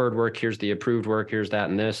 here's the deferred work, here's the approved work, here's that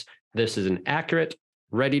and this. This is an accurate,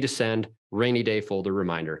 ready to send rainy day folder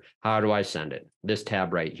reminder. How do I send it? This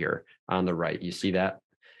tab right here on the right, you see that?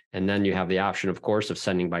 And then you have the option, of course, of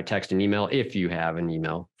sending by text and email. If you have an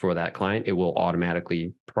email for that client, it will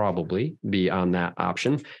automatically probably be on that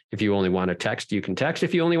option. If you only want to text, you can text.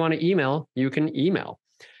 If you only want to email, you can email.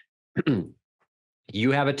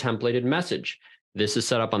 You have a templated message. This is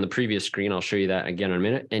set up on the previous screen. I'll show you that again in a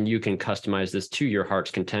minute. And you can customize this to your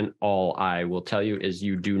heart's content. All I will tell you is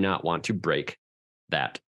you do not want to break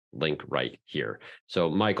that link right here. So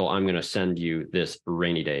Michael, I'm going to send you this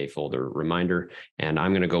rainy day folder reminder, and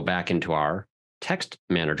I'm going to go back into our text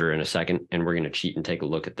manager in a second, and we're going to cheat and take a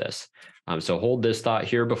look at this. So hold this thought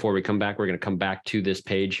here before we come back. We're going to come back to this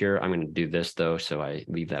page here. I'm going to do this though, so I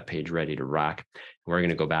leave that page ready to rock. We're going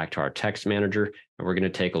to go back to our text manager, and we're going to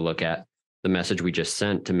take a look at the message we just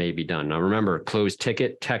sent to may be done. Now remember, closed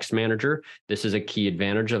ticket text manager. This is a key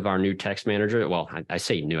advantage of our new text manager. Well, I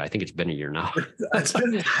say new, I think it's been a year now. It's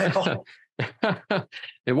been a while.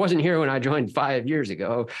 It wasn't here when I joined 5 years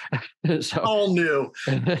ago. So all new.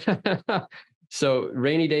 So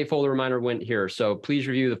rainy day folder reminder went here. So please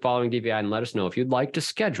review the following DVI and let us know if you'd like to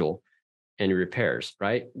schedule any repairs,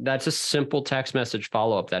 right? That's a simple text message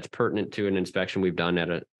follow-up that's pertinent to an inspection we've done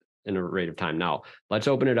in a rate of time. Now let's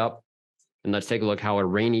open it up. And let's take a look how a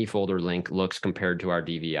rainy folder link looks compared to our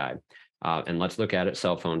DVI. And let's look at it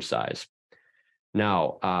cell phone size.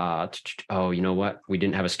 Now, oh, you know what? We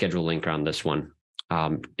didn't have a schedule link on this one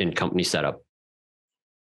in company setup.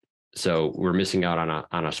 So we're missing out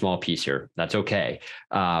on a small piece here. That's okay.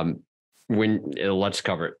 Let's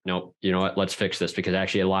cover it. Nope. You know what? Let's fix this, because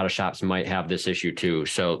actually a lot of shops might have this issue too.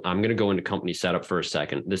 So I'm going to go into company setup for a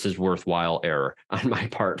second. This is worthwhile error on my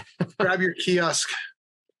part. Grab your kiosk.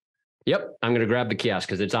 Yep. I'm going to grab the kiosk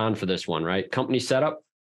because it's on for this one, right? Company setup.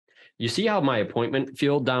 You see how my appointment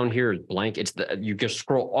field down here is blank? You just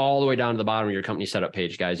scroll all the way down to the bottom of your company setup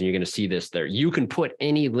page, guys, and you're going to see this there. You can put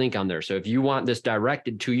any link on there. So if you want this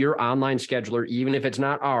directed to your online scheduler, even if it's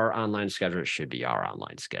not our online scheduler, it should be our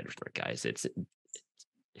online scheduler, guys. It's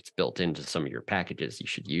built into some of your packages. You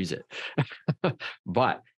should use it.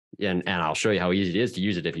 But, and I'll show you how easy it is to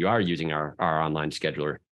use it if you are using our online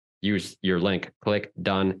scheduler. Use your link, click,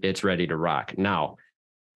 done. It's ready to rock. Now,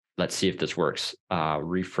 let's see if this works.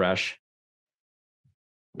 Refresh.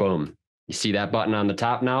 Boom. You see that button on the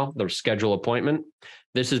top now, the schedule appointment.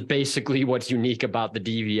 This is basically what's unique about the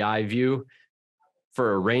DVI view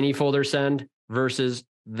for a rainy folder send versus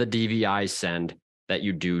the DVI send that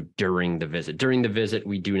you do during the visit. During the visit,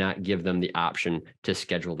 we do not give them the option to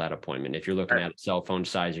schedule that appointment. If you're looking at cell phone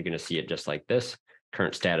size, you're going to see it just like this.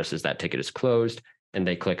 Current status is that ticket is closed, and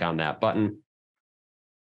they click on that button.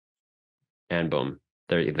 And boom.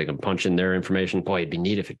 They can punch in their information. Boy, it'd be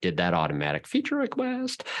neat if it did that automatic feature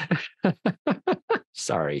request.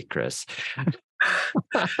 Sorry, Chris.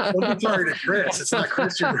 Don't be sorry to Chris. It's not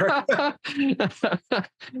Chris.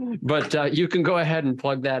 But you can go ahead and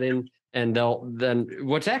plug that in, and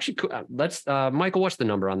what's actually let's Michael, what's the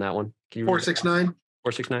number on that one? 469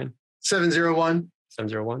 701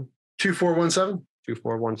 2417.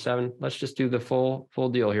 2417. Let's just do the full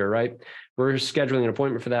deal here, right? We're scheduling an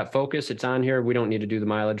appointment for that focus. It's on here. We don't need to do the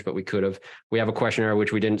mileage, but we could have. We have a questionnaire,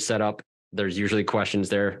 which we didn't set up. There's usually questions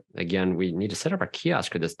there. Again, we need to set up our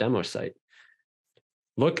kiosk for this demo site.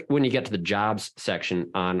 Look when you get to the jobs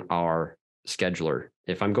section on our scheduler.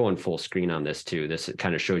 If I'm going full screen on this too, this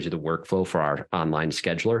kind of shows you the workflow for our online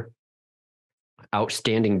scheduler.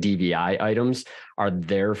 Outstanding DVI items are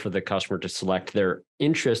there for the customer to select their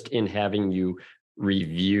interest in having you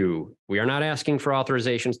review. We are not asking for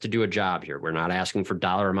authorizations to do a job here. We're not asking for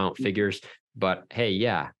dollar amount figures, but hey,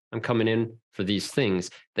 yeah, I'm coming in for these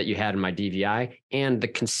things that you had in my DVI, and the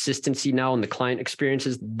consistency now in the client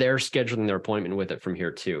experiences, they're scheduling their appointment with it from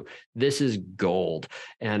here too. This is gold.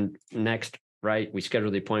 And next, right, we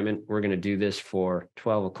schedule the appointment. We're going to do this for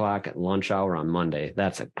 12 o'clock at lunch hour on Monday.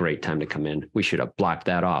 That's a great time to come in. We should have blocked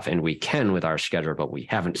that off, and we can with our schedule, but we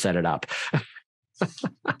haven't set it up.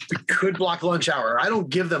 We could block lunch hour. I don't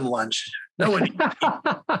give them lunch. No one.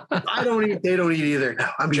 I don't eat. They don't eat either. No,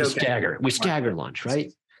 I'm joking. We stagger lunch,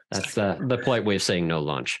 right? That's the polite way of saying no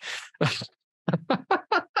lunch.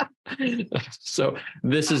 So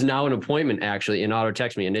this is now an appointment actually in Auto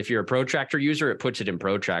Text Me. And if you're a Protractor user, it puts it in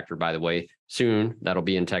Protractor, by the way. Soon that'll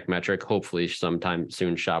be in TechMetric, hopefully sometime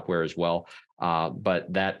soon Shopware as well.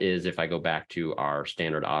 But that is, if I go back to our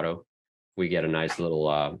standard auto, we get a nice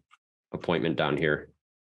little appointment down here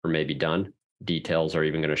for maybe done. Details are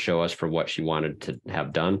even going to show us for what she wanted to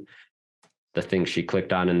have done. The things she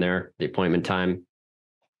clicked on in there, the appointment time,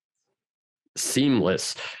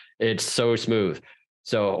 seamless. It's so smooth.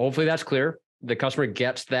 So hopefully that's clear. The customer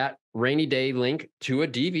gets that rainy day link to a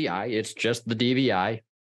DVI. It's just the DVI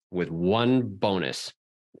with one bonus.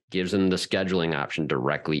 Gives them the scheduling option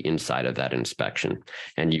directly inside of that inspection.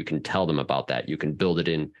 And you can tell them about that. You can build it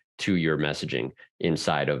in to your messaging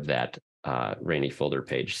inside of that rainy folder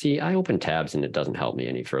page. See, I open tabs and it doesn't help me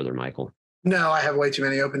any further, Michael. No, I have way too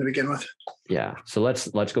many open to begin with. Yeah. So let's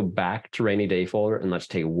go back to rainy day folder and let's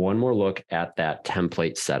take one more look at that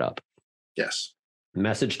template setup. Yes.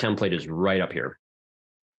 Message template is right up here.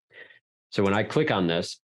 So when I click on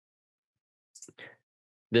this,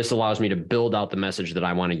 this allows me to build out the message that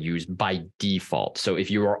I want to use by default. So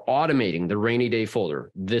if you are automating the rainy day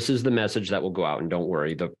folder, this is the message that will go out. And don't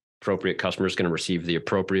worry, the appropriate customer is going to receive the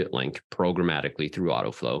appropriate link programmatically through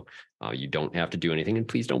Autoflow. You don't have to do anything, and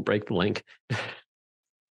please don't break the link.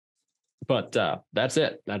 But that's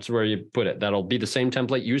it. That's where you put it. That'll be the same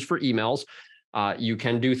template used for emails. You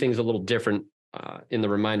can do things a little different in the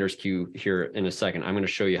reminders queue here in a second. I'm going to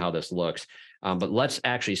show you how this looks. But let's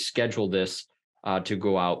actually schedule this to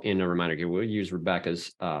go out in a reminder queue. We'll use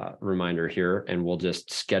Rebecca's reminder here, and we'll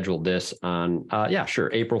just schedule this on,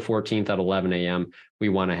 April 14th at 11 a.m. We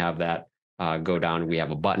want to have that go down. We have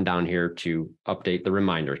a button down here to update the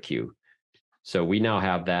reminder queue. So we now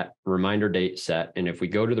have that reminder date set. And if we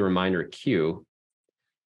go to the reminder queue,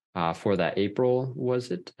 for that April,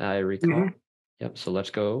 was it? I recall. Mhm. Yep. So let's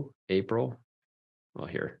go April. Well,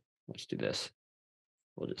 here, let's do this.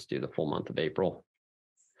 We'll just do the full month of April.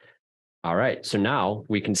 All right. So now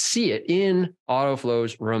we can see it in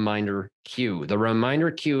Autoflow's reminder queue. The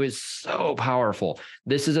reminder queue is so powerful.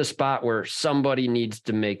 This is a spot where somebody needs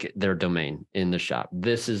to make it their domain in the shop.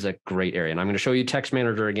 This is a great area. And I'm going to show you Text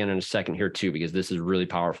Manager again in a second here too, because this is really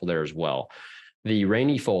powerful there as well. The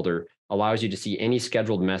Rainy folder allows you to see any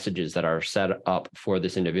scheduled messages that are set up for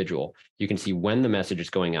this individual. You can see when the message is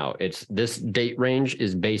going out. This date range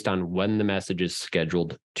is based on when the message is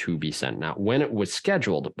scheduled to be sent. Not when it was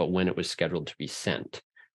scheduled, but when it was scheduled to be sent.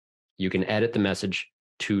 You can edit the message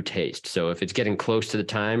to taste. So if it's getting close to the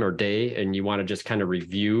time or day and you want to just kind of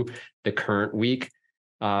review the current week,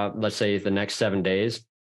 let's say the next 7 days,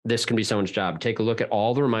 this can be someone's job. Take a look at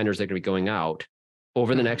all the reminders that are going to be going out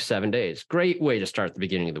over the next 7 days. Great way to start the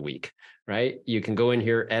beginning of the week, right? You can go in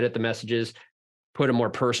here, edit the messages, put a more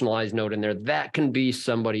personalized note in there. That can be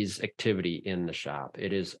somebody's activity in the shop.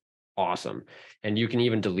 It is awesome. And you can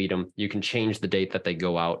even delete them. You can change the date that they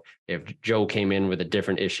go out. If Joe came in with a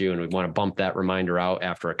different issue and we want to bump that reminder out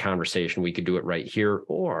after a conversation, we could do it right here.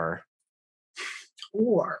 Or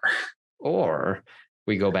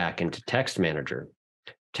we go back into Text Manager.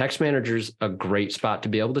 Text Manager's a great spot to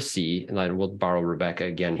be able to see, and then we'll borrow Rebecca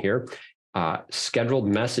again here, scheduled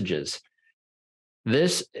messages.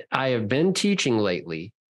 This I have been teaching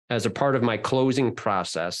lately as a part of my closing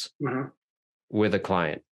process with a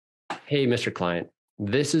client. Hey, Mr. Client,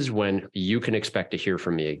 this is when you can expect to hear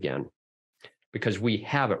from me again, because we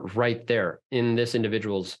have it right there in this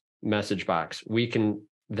individual's message box. We can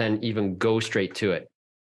then even go straight to it.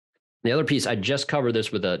 The other piece, I just covered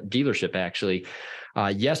this with a dealership actually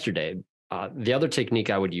yesterday. The other technique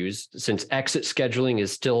I would use, since exit scheduling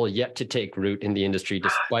is still yet to take root in the industry,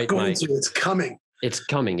 despite it's coming. It's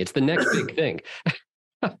coming. It's the next big thing.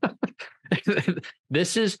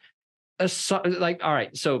 This is like, all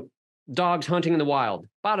right, so dogs hunting in the wild,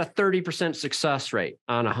 about a 30% success rate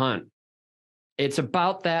on a hunt. It's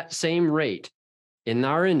about that same rate in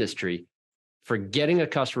our industry for getting a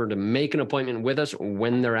customer to make an appointment with us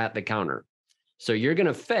when they're at the counter. So you're going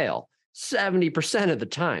to fail 70% of the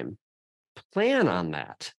time. Plan on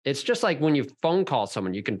that. It's just like when you phone call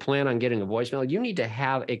someone, you can plan on getting a voicemail. You need to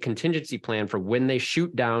have a contingency plan for when they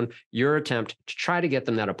shoot down your attempt to try to get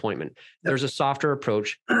them that appointment. Yep. There's a softer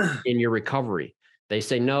approach in your recovery. They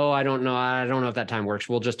say, no, I don't know. I don't know if that time works.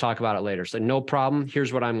 We'll just talk about it later. So no problem.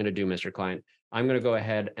 Here's what I'm going to do, Mr. Client. I'm going to go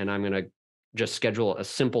ahead and I'm going to just schedule a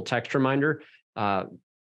simple text reminder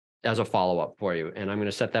as a follow-up for you. And I'm going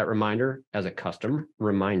to set that reminder as a custom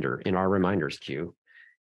reminder in our reminders queue.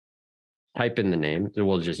 Type in the name.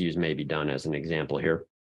 We'll just use maybe done as an example here.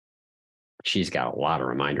 She's got a lot of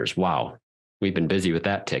reminders. Wow. We've been busy with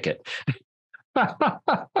that ticket.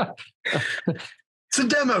 It's a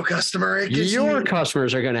demo customer. Your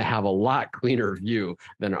customers are going to have a lot cleaner view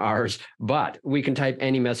than ours, but we can type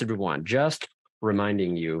any message we want, just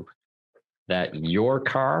reminding you that your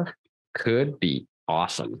car could be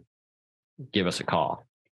awesome. Give us a call,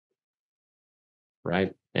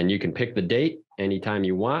 right? And you can pick the date anytime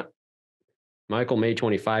you want. Michael, May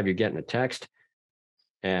 25, you're getting a text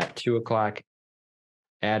at 2:00.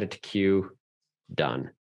 Add it to queue.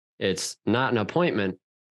 Done. It's not an appointment,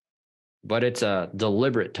 but it's a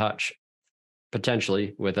deliberate touch,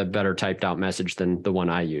 potentially with a better typed out message than the one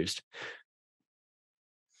I used.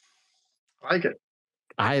 I like it.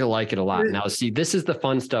 I like it a lot. Now, see, this is the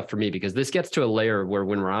fun stuff for me because this gets to a layer where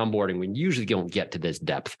when we're onboarding, we usually don't get to this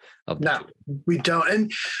depth of the tool. We don't.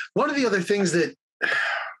 And one of the other things that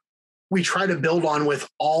we try to build on with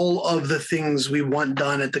all of the things we want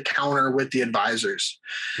done at the counter with the advisors,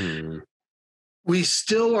 we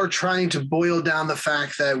still are trying to boil down the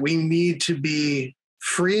fact that we need to be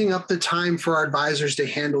freeing up the time for our advisors to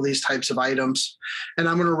handle these types of items. And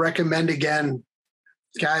I'm going to recommend again,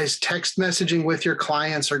 guys, text messaging with your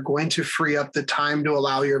clients are going to free up the time to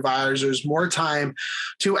allow your advisors more time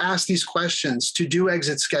to ask these questions, to do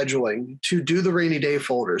exit scheduling, to do the rainy day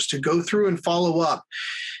folders, to go through and follow up.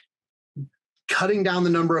 Cutting down the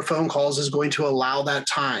number of phone calls is going to allow that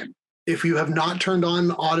time. If you have not turned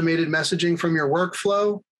on automated messaging from your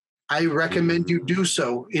workflow, I recommend you do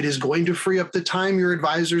so. It is going to free up the time your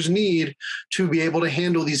advisors need to be able to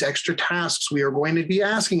handle these extra tasks we are going to be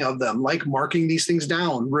asking of them, like marking these things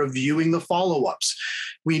down, reviewing the follow-ups.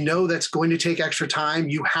 We know that's going to take extra time.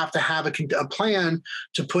 You have to have a plan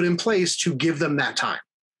to put in place to give them that time.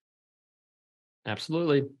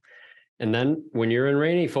 Absolutely. And then when you're in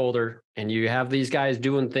Rainy folder and you have these guys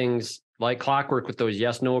doing things like clockwork with those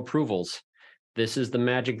yes, no approvals, this is the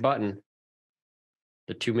magic button.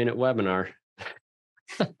 The 2-minute webinar.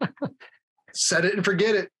 Set it and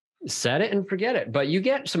forget it. Set it and forget it. But you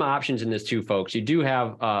get some options in this too, folks. You do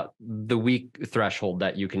have the week threshold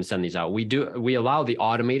that you can send these out. We allow the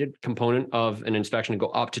automated component of an inspection to go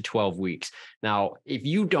up to 12 weeks. Now, if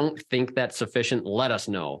you don't think that's sufficient, let us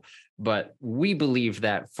know. But we believe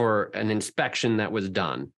that for an inspection that was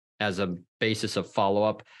done as a basis of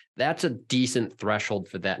follow-up, that's a decent threshold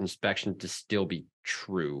for that inspection to still be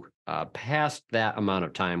true. Past that amount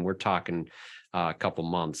of time, we're talking a couple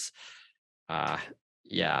months.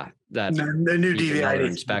 Yeah, that's the new DVI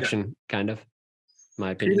inspection, kind of,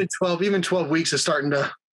 my opinion. Even 12 weeks is starting to,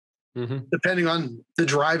 depending on the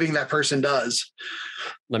driving that person does.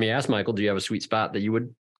 Let me ask Michael, do you have a sweet spot that you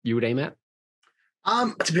would aim at?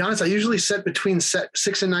 To be honest, I usually set between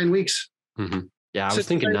 6 and 9 weeks. Yeah, I was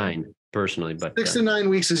thinking 9 personally, but 6 to 9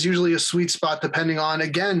 weeks is usually a sweet spot, depending on,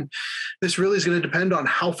 again, this really is going to depend on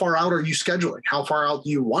how far out are you scheduling? How far out do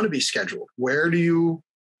you want to be scheduled? Where do you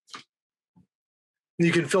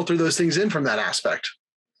can filter those things in from that aspect.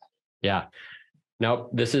 Yeah. Nope.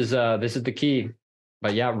 This is the key.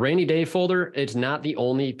 But yeah, rainy day folder, it's not the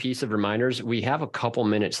only piece of reminders. We have a couple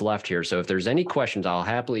minutes left here. So if there's any questions, I'll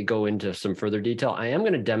happily go into some further detail. I am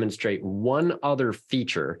going to demonstrate one other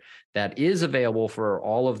feature that is available for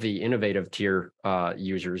all of the innovative tier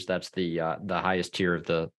users. That's the highest tier of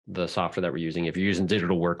the software that we're using. If you're using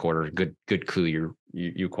digital work order, good clue,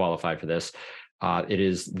 you qualify for this. It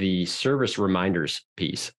is the service reminders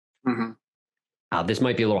piece. This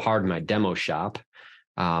might be a little hard in my demo shop,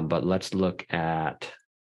 but let's look a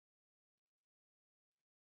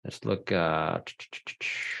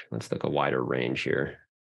wider range here.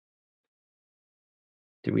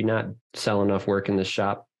 Do we not sell enough work in this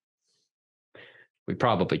shop? We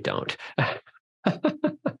probably don't.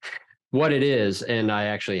 What it is, and I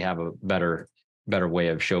actually have a better way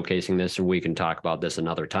of showcasing this, and we can talk about this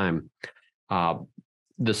another time.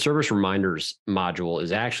 The service reminders module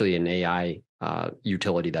is actually an AI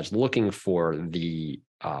utility that's looking for the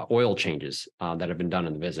oil changes that have been done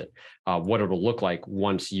in the visit, what it'll look like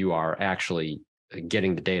once you are actually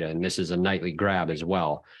getting the data. And this is a nightly grab as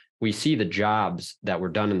well. We see the jobs that were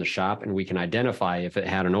done in the shop, and we can identify if it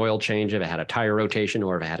had an oil change, if it had a tire rotation,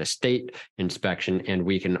 or if it had a state inspection, and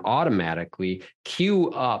we can automatically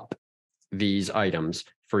queue up these items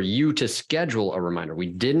for you to schedule a reminder. We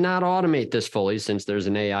did not automate this fully since there's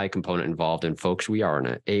an AI component involved. And folks, we are in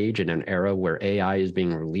an age and an era where AI is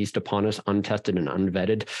being released upon us, untested and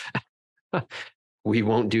unvetted. We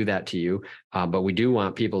won't do that to you, but we do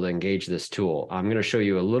want people to engage this tool. I'm going to show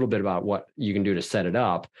you a little bit about what you can do to set it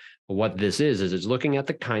up. What this is it's looking at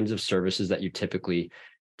the kinds of services that you typically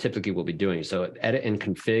will be doing. So edit and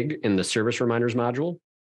config in the service reminders module.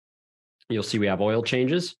 You'll see we have oil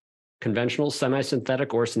changes. Conventional,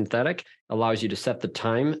 semi-synthetic, or synthetic allows you to set the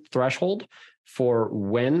time threshold for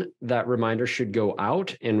when that reminder should go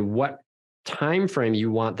out and what time frame you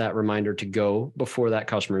want that reminder to go before that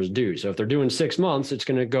customer is due. So if they're doing 6 months, it's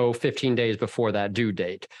going to go 15 days before that due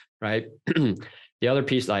date, right? The other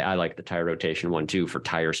piece, I like the tire rotation one too for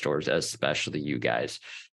tire stores, especially you guys.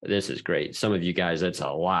 This is great. Some of you guys, it's a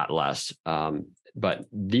lot less, but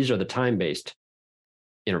these are the time-based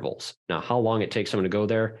intervals. Now, how long it takes someone to go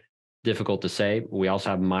there, difficult to say. We also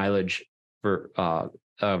have mileage for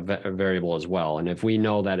a variable as well. And if we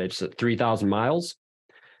know that it's 3,000 miles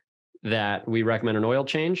that we recommend an oil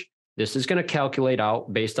change, this is going to calculate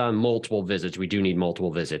out based on multiple visits. We do need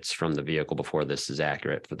multiple visits from the vehicle before this is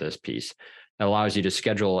accurate for this piece. It allows you to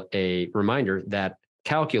schedule a reminder that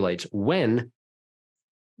calculates when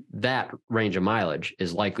that range of mileage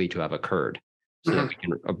is likely to have occurred, so that we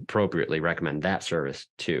can appropriately recommend that service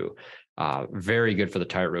too. Very good for the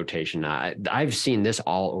tire rotation. I've seen this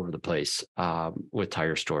all over the place with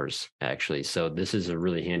tire stores, actually. So this is a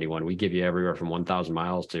really handy one. We give you everywhere from 1,000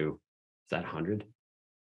 miles to, is that 100?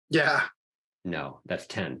 Yeah. No, that's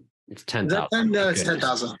 10. It's 10,000. No, it's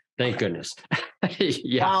 10,000. Thank goodness.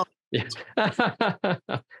 Yeah. Wow. Yeah.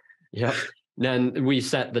 Yep. Then we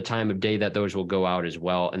set the time of day that those will go out as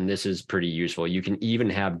well. And this is pretty useful. You can even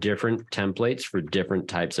have different templates for different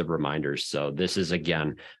types of reminders. So this is,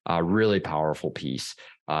 again, a really powerful piece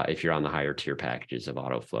if you're on the higher tier packages of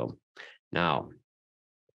Autoflow. Now,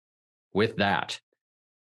 with that,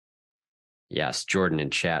 yes, Jordan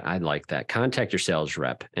in chat, I like that. Contact your sales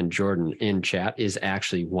rep. And Jordan in chat is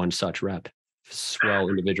actually one such rep. Swell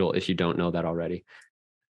individual if you don't know that already.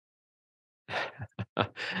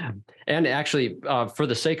 And actually, for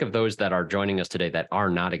the sake of those that are joining us today that are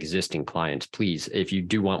not existing clients, please, if you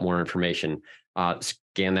do want more information,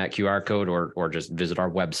 scan that QR code or just visit our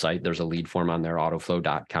website. There's a lead form on there.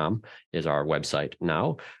 Autoflow.com is our website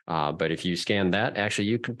now. But if you scan that, actually,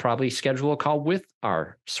 you could probably schedule a call with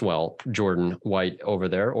our swell Jordan White over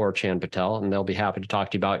there or Chan Patel, and they'll be happy to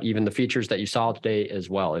talk to you about even the features that you saw today as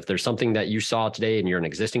well. If there's something that you saw today and you're an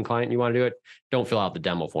existing client and you want to do it, don't fill out the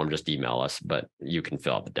demo form, just email us, but you can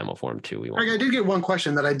fill out the demo form too. I did get one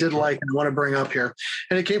question that I did like and I want to bring up here.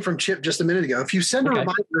 And it came from Chip just a minute ago. If you send a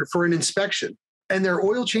reminder for an inspection and their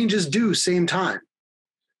oil changes due same time,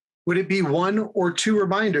 would it be 1 or 2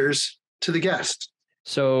 reminders to the guest?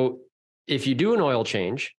 So if you do an oil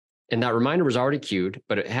change and that reminder was already queued,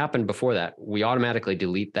 but it happened before that, we automatically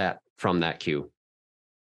delete that from that queue.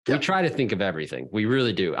 Yep. We try to think of everything. We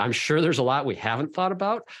really do. I'm sure there's a lot we haven't thought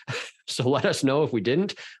about. So let us know if we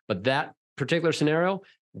didn't, but that particular scenario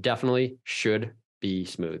definitely should be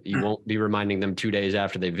smooth. You won't be reminding them 2 days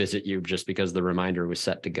after they visit you just because the reminder was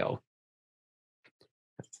set to go.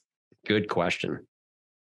 Good question.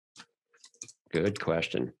 Good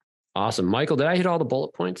question. Awesome. Michael, did I hit all the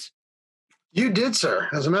bullet points? You did, sir.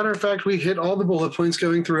 As a matter of fact, we hit all the bullet points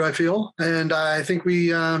going through, I feel. And I think we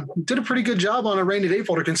did a pretty good job on a rainy day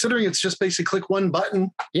folder, considering it's just basically click one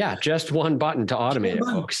button. Yeah, just one button to automate it,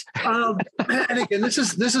 folks. And again, this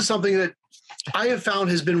is something that I have found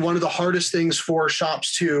has been one of the hardest things for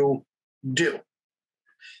shops to do,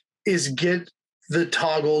 is get the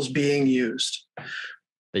toggles being used.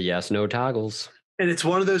 The yes, no toggles. And it's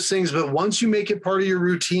one of those things, but once you make it part of your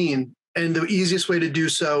routine, and the easiest way to do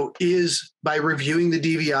so is by reviewing the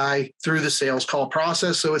DVI through the sales call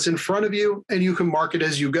process. So it's in front of you and you can mark it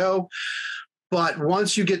as you go. But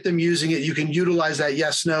once you get them using it, you can utilize that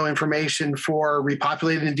yes, no information for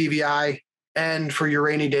repopulating the DVI, and for your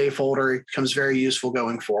rainy day folder. It becomes very useful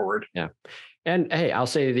going forward. Yeah. And hey, I'll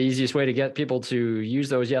say the easiest way to get people to use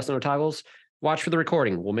those yes, no toggles, watch for the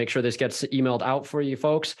recording. We'll make sure this gets emailed out for you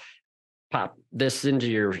folks. Pop this into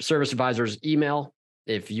your service advisor's email.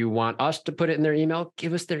 If you want us to put it in their email,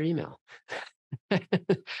 give us their email.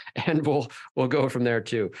 And we'll go from there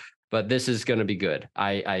too. But this is going to be good.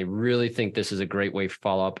 I really think this is a great way for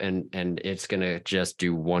follow-up, and it's going to just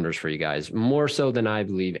do wonders for you guys, more so than I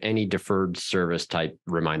believe any deferred service type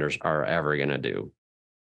reminders are ever going to do.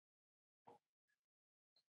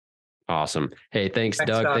 Awesome. Hey, thanks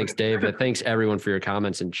Doug. Thanks, Dave. Thanks, everyone, for your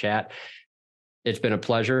comments in chat. It's been a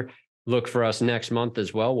pleasure. Look for us next month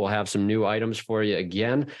as well. We'll have some new items for you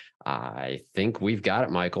again. I think we've got it,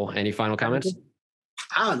 Michael. Any final comments?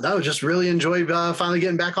 No, just really enjoyed finally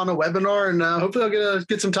getting back on a webinar, and hopefully I'll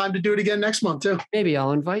get some time to do it again next month too. Maybe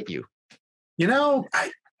I'll invite you. You know,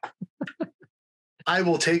 I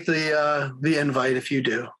will take the invite if you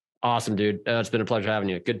do. Awesome, dude. It's been a pleasure having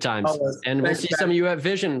you. Good times. And we'll see man. Some of you at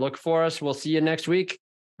Vision. Look for us. We'll see you next week.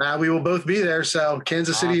 We will both be there. So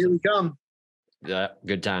Kansas City, here we come. Yeah,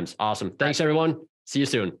 good times. Awesome. Thanks, everyone. See you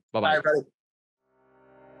soon. Bye-bye. Bye, everybody.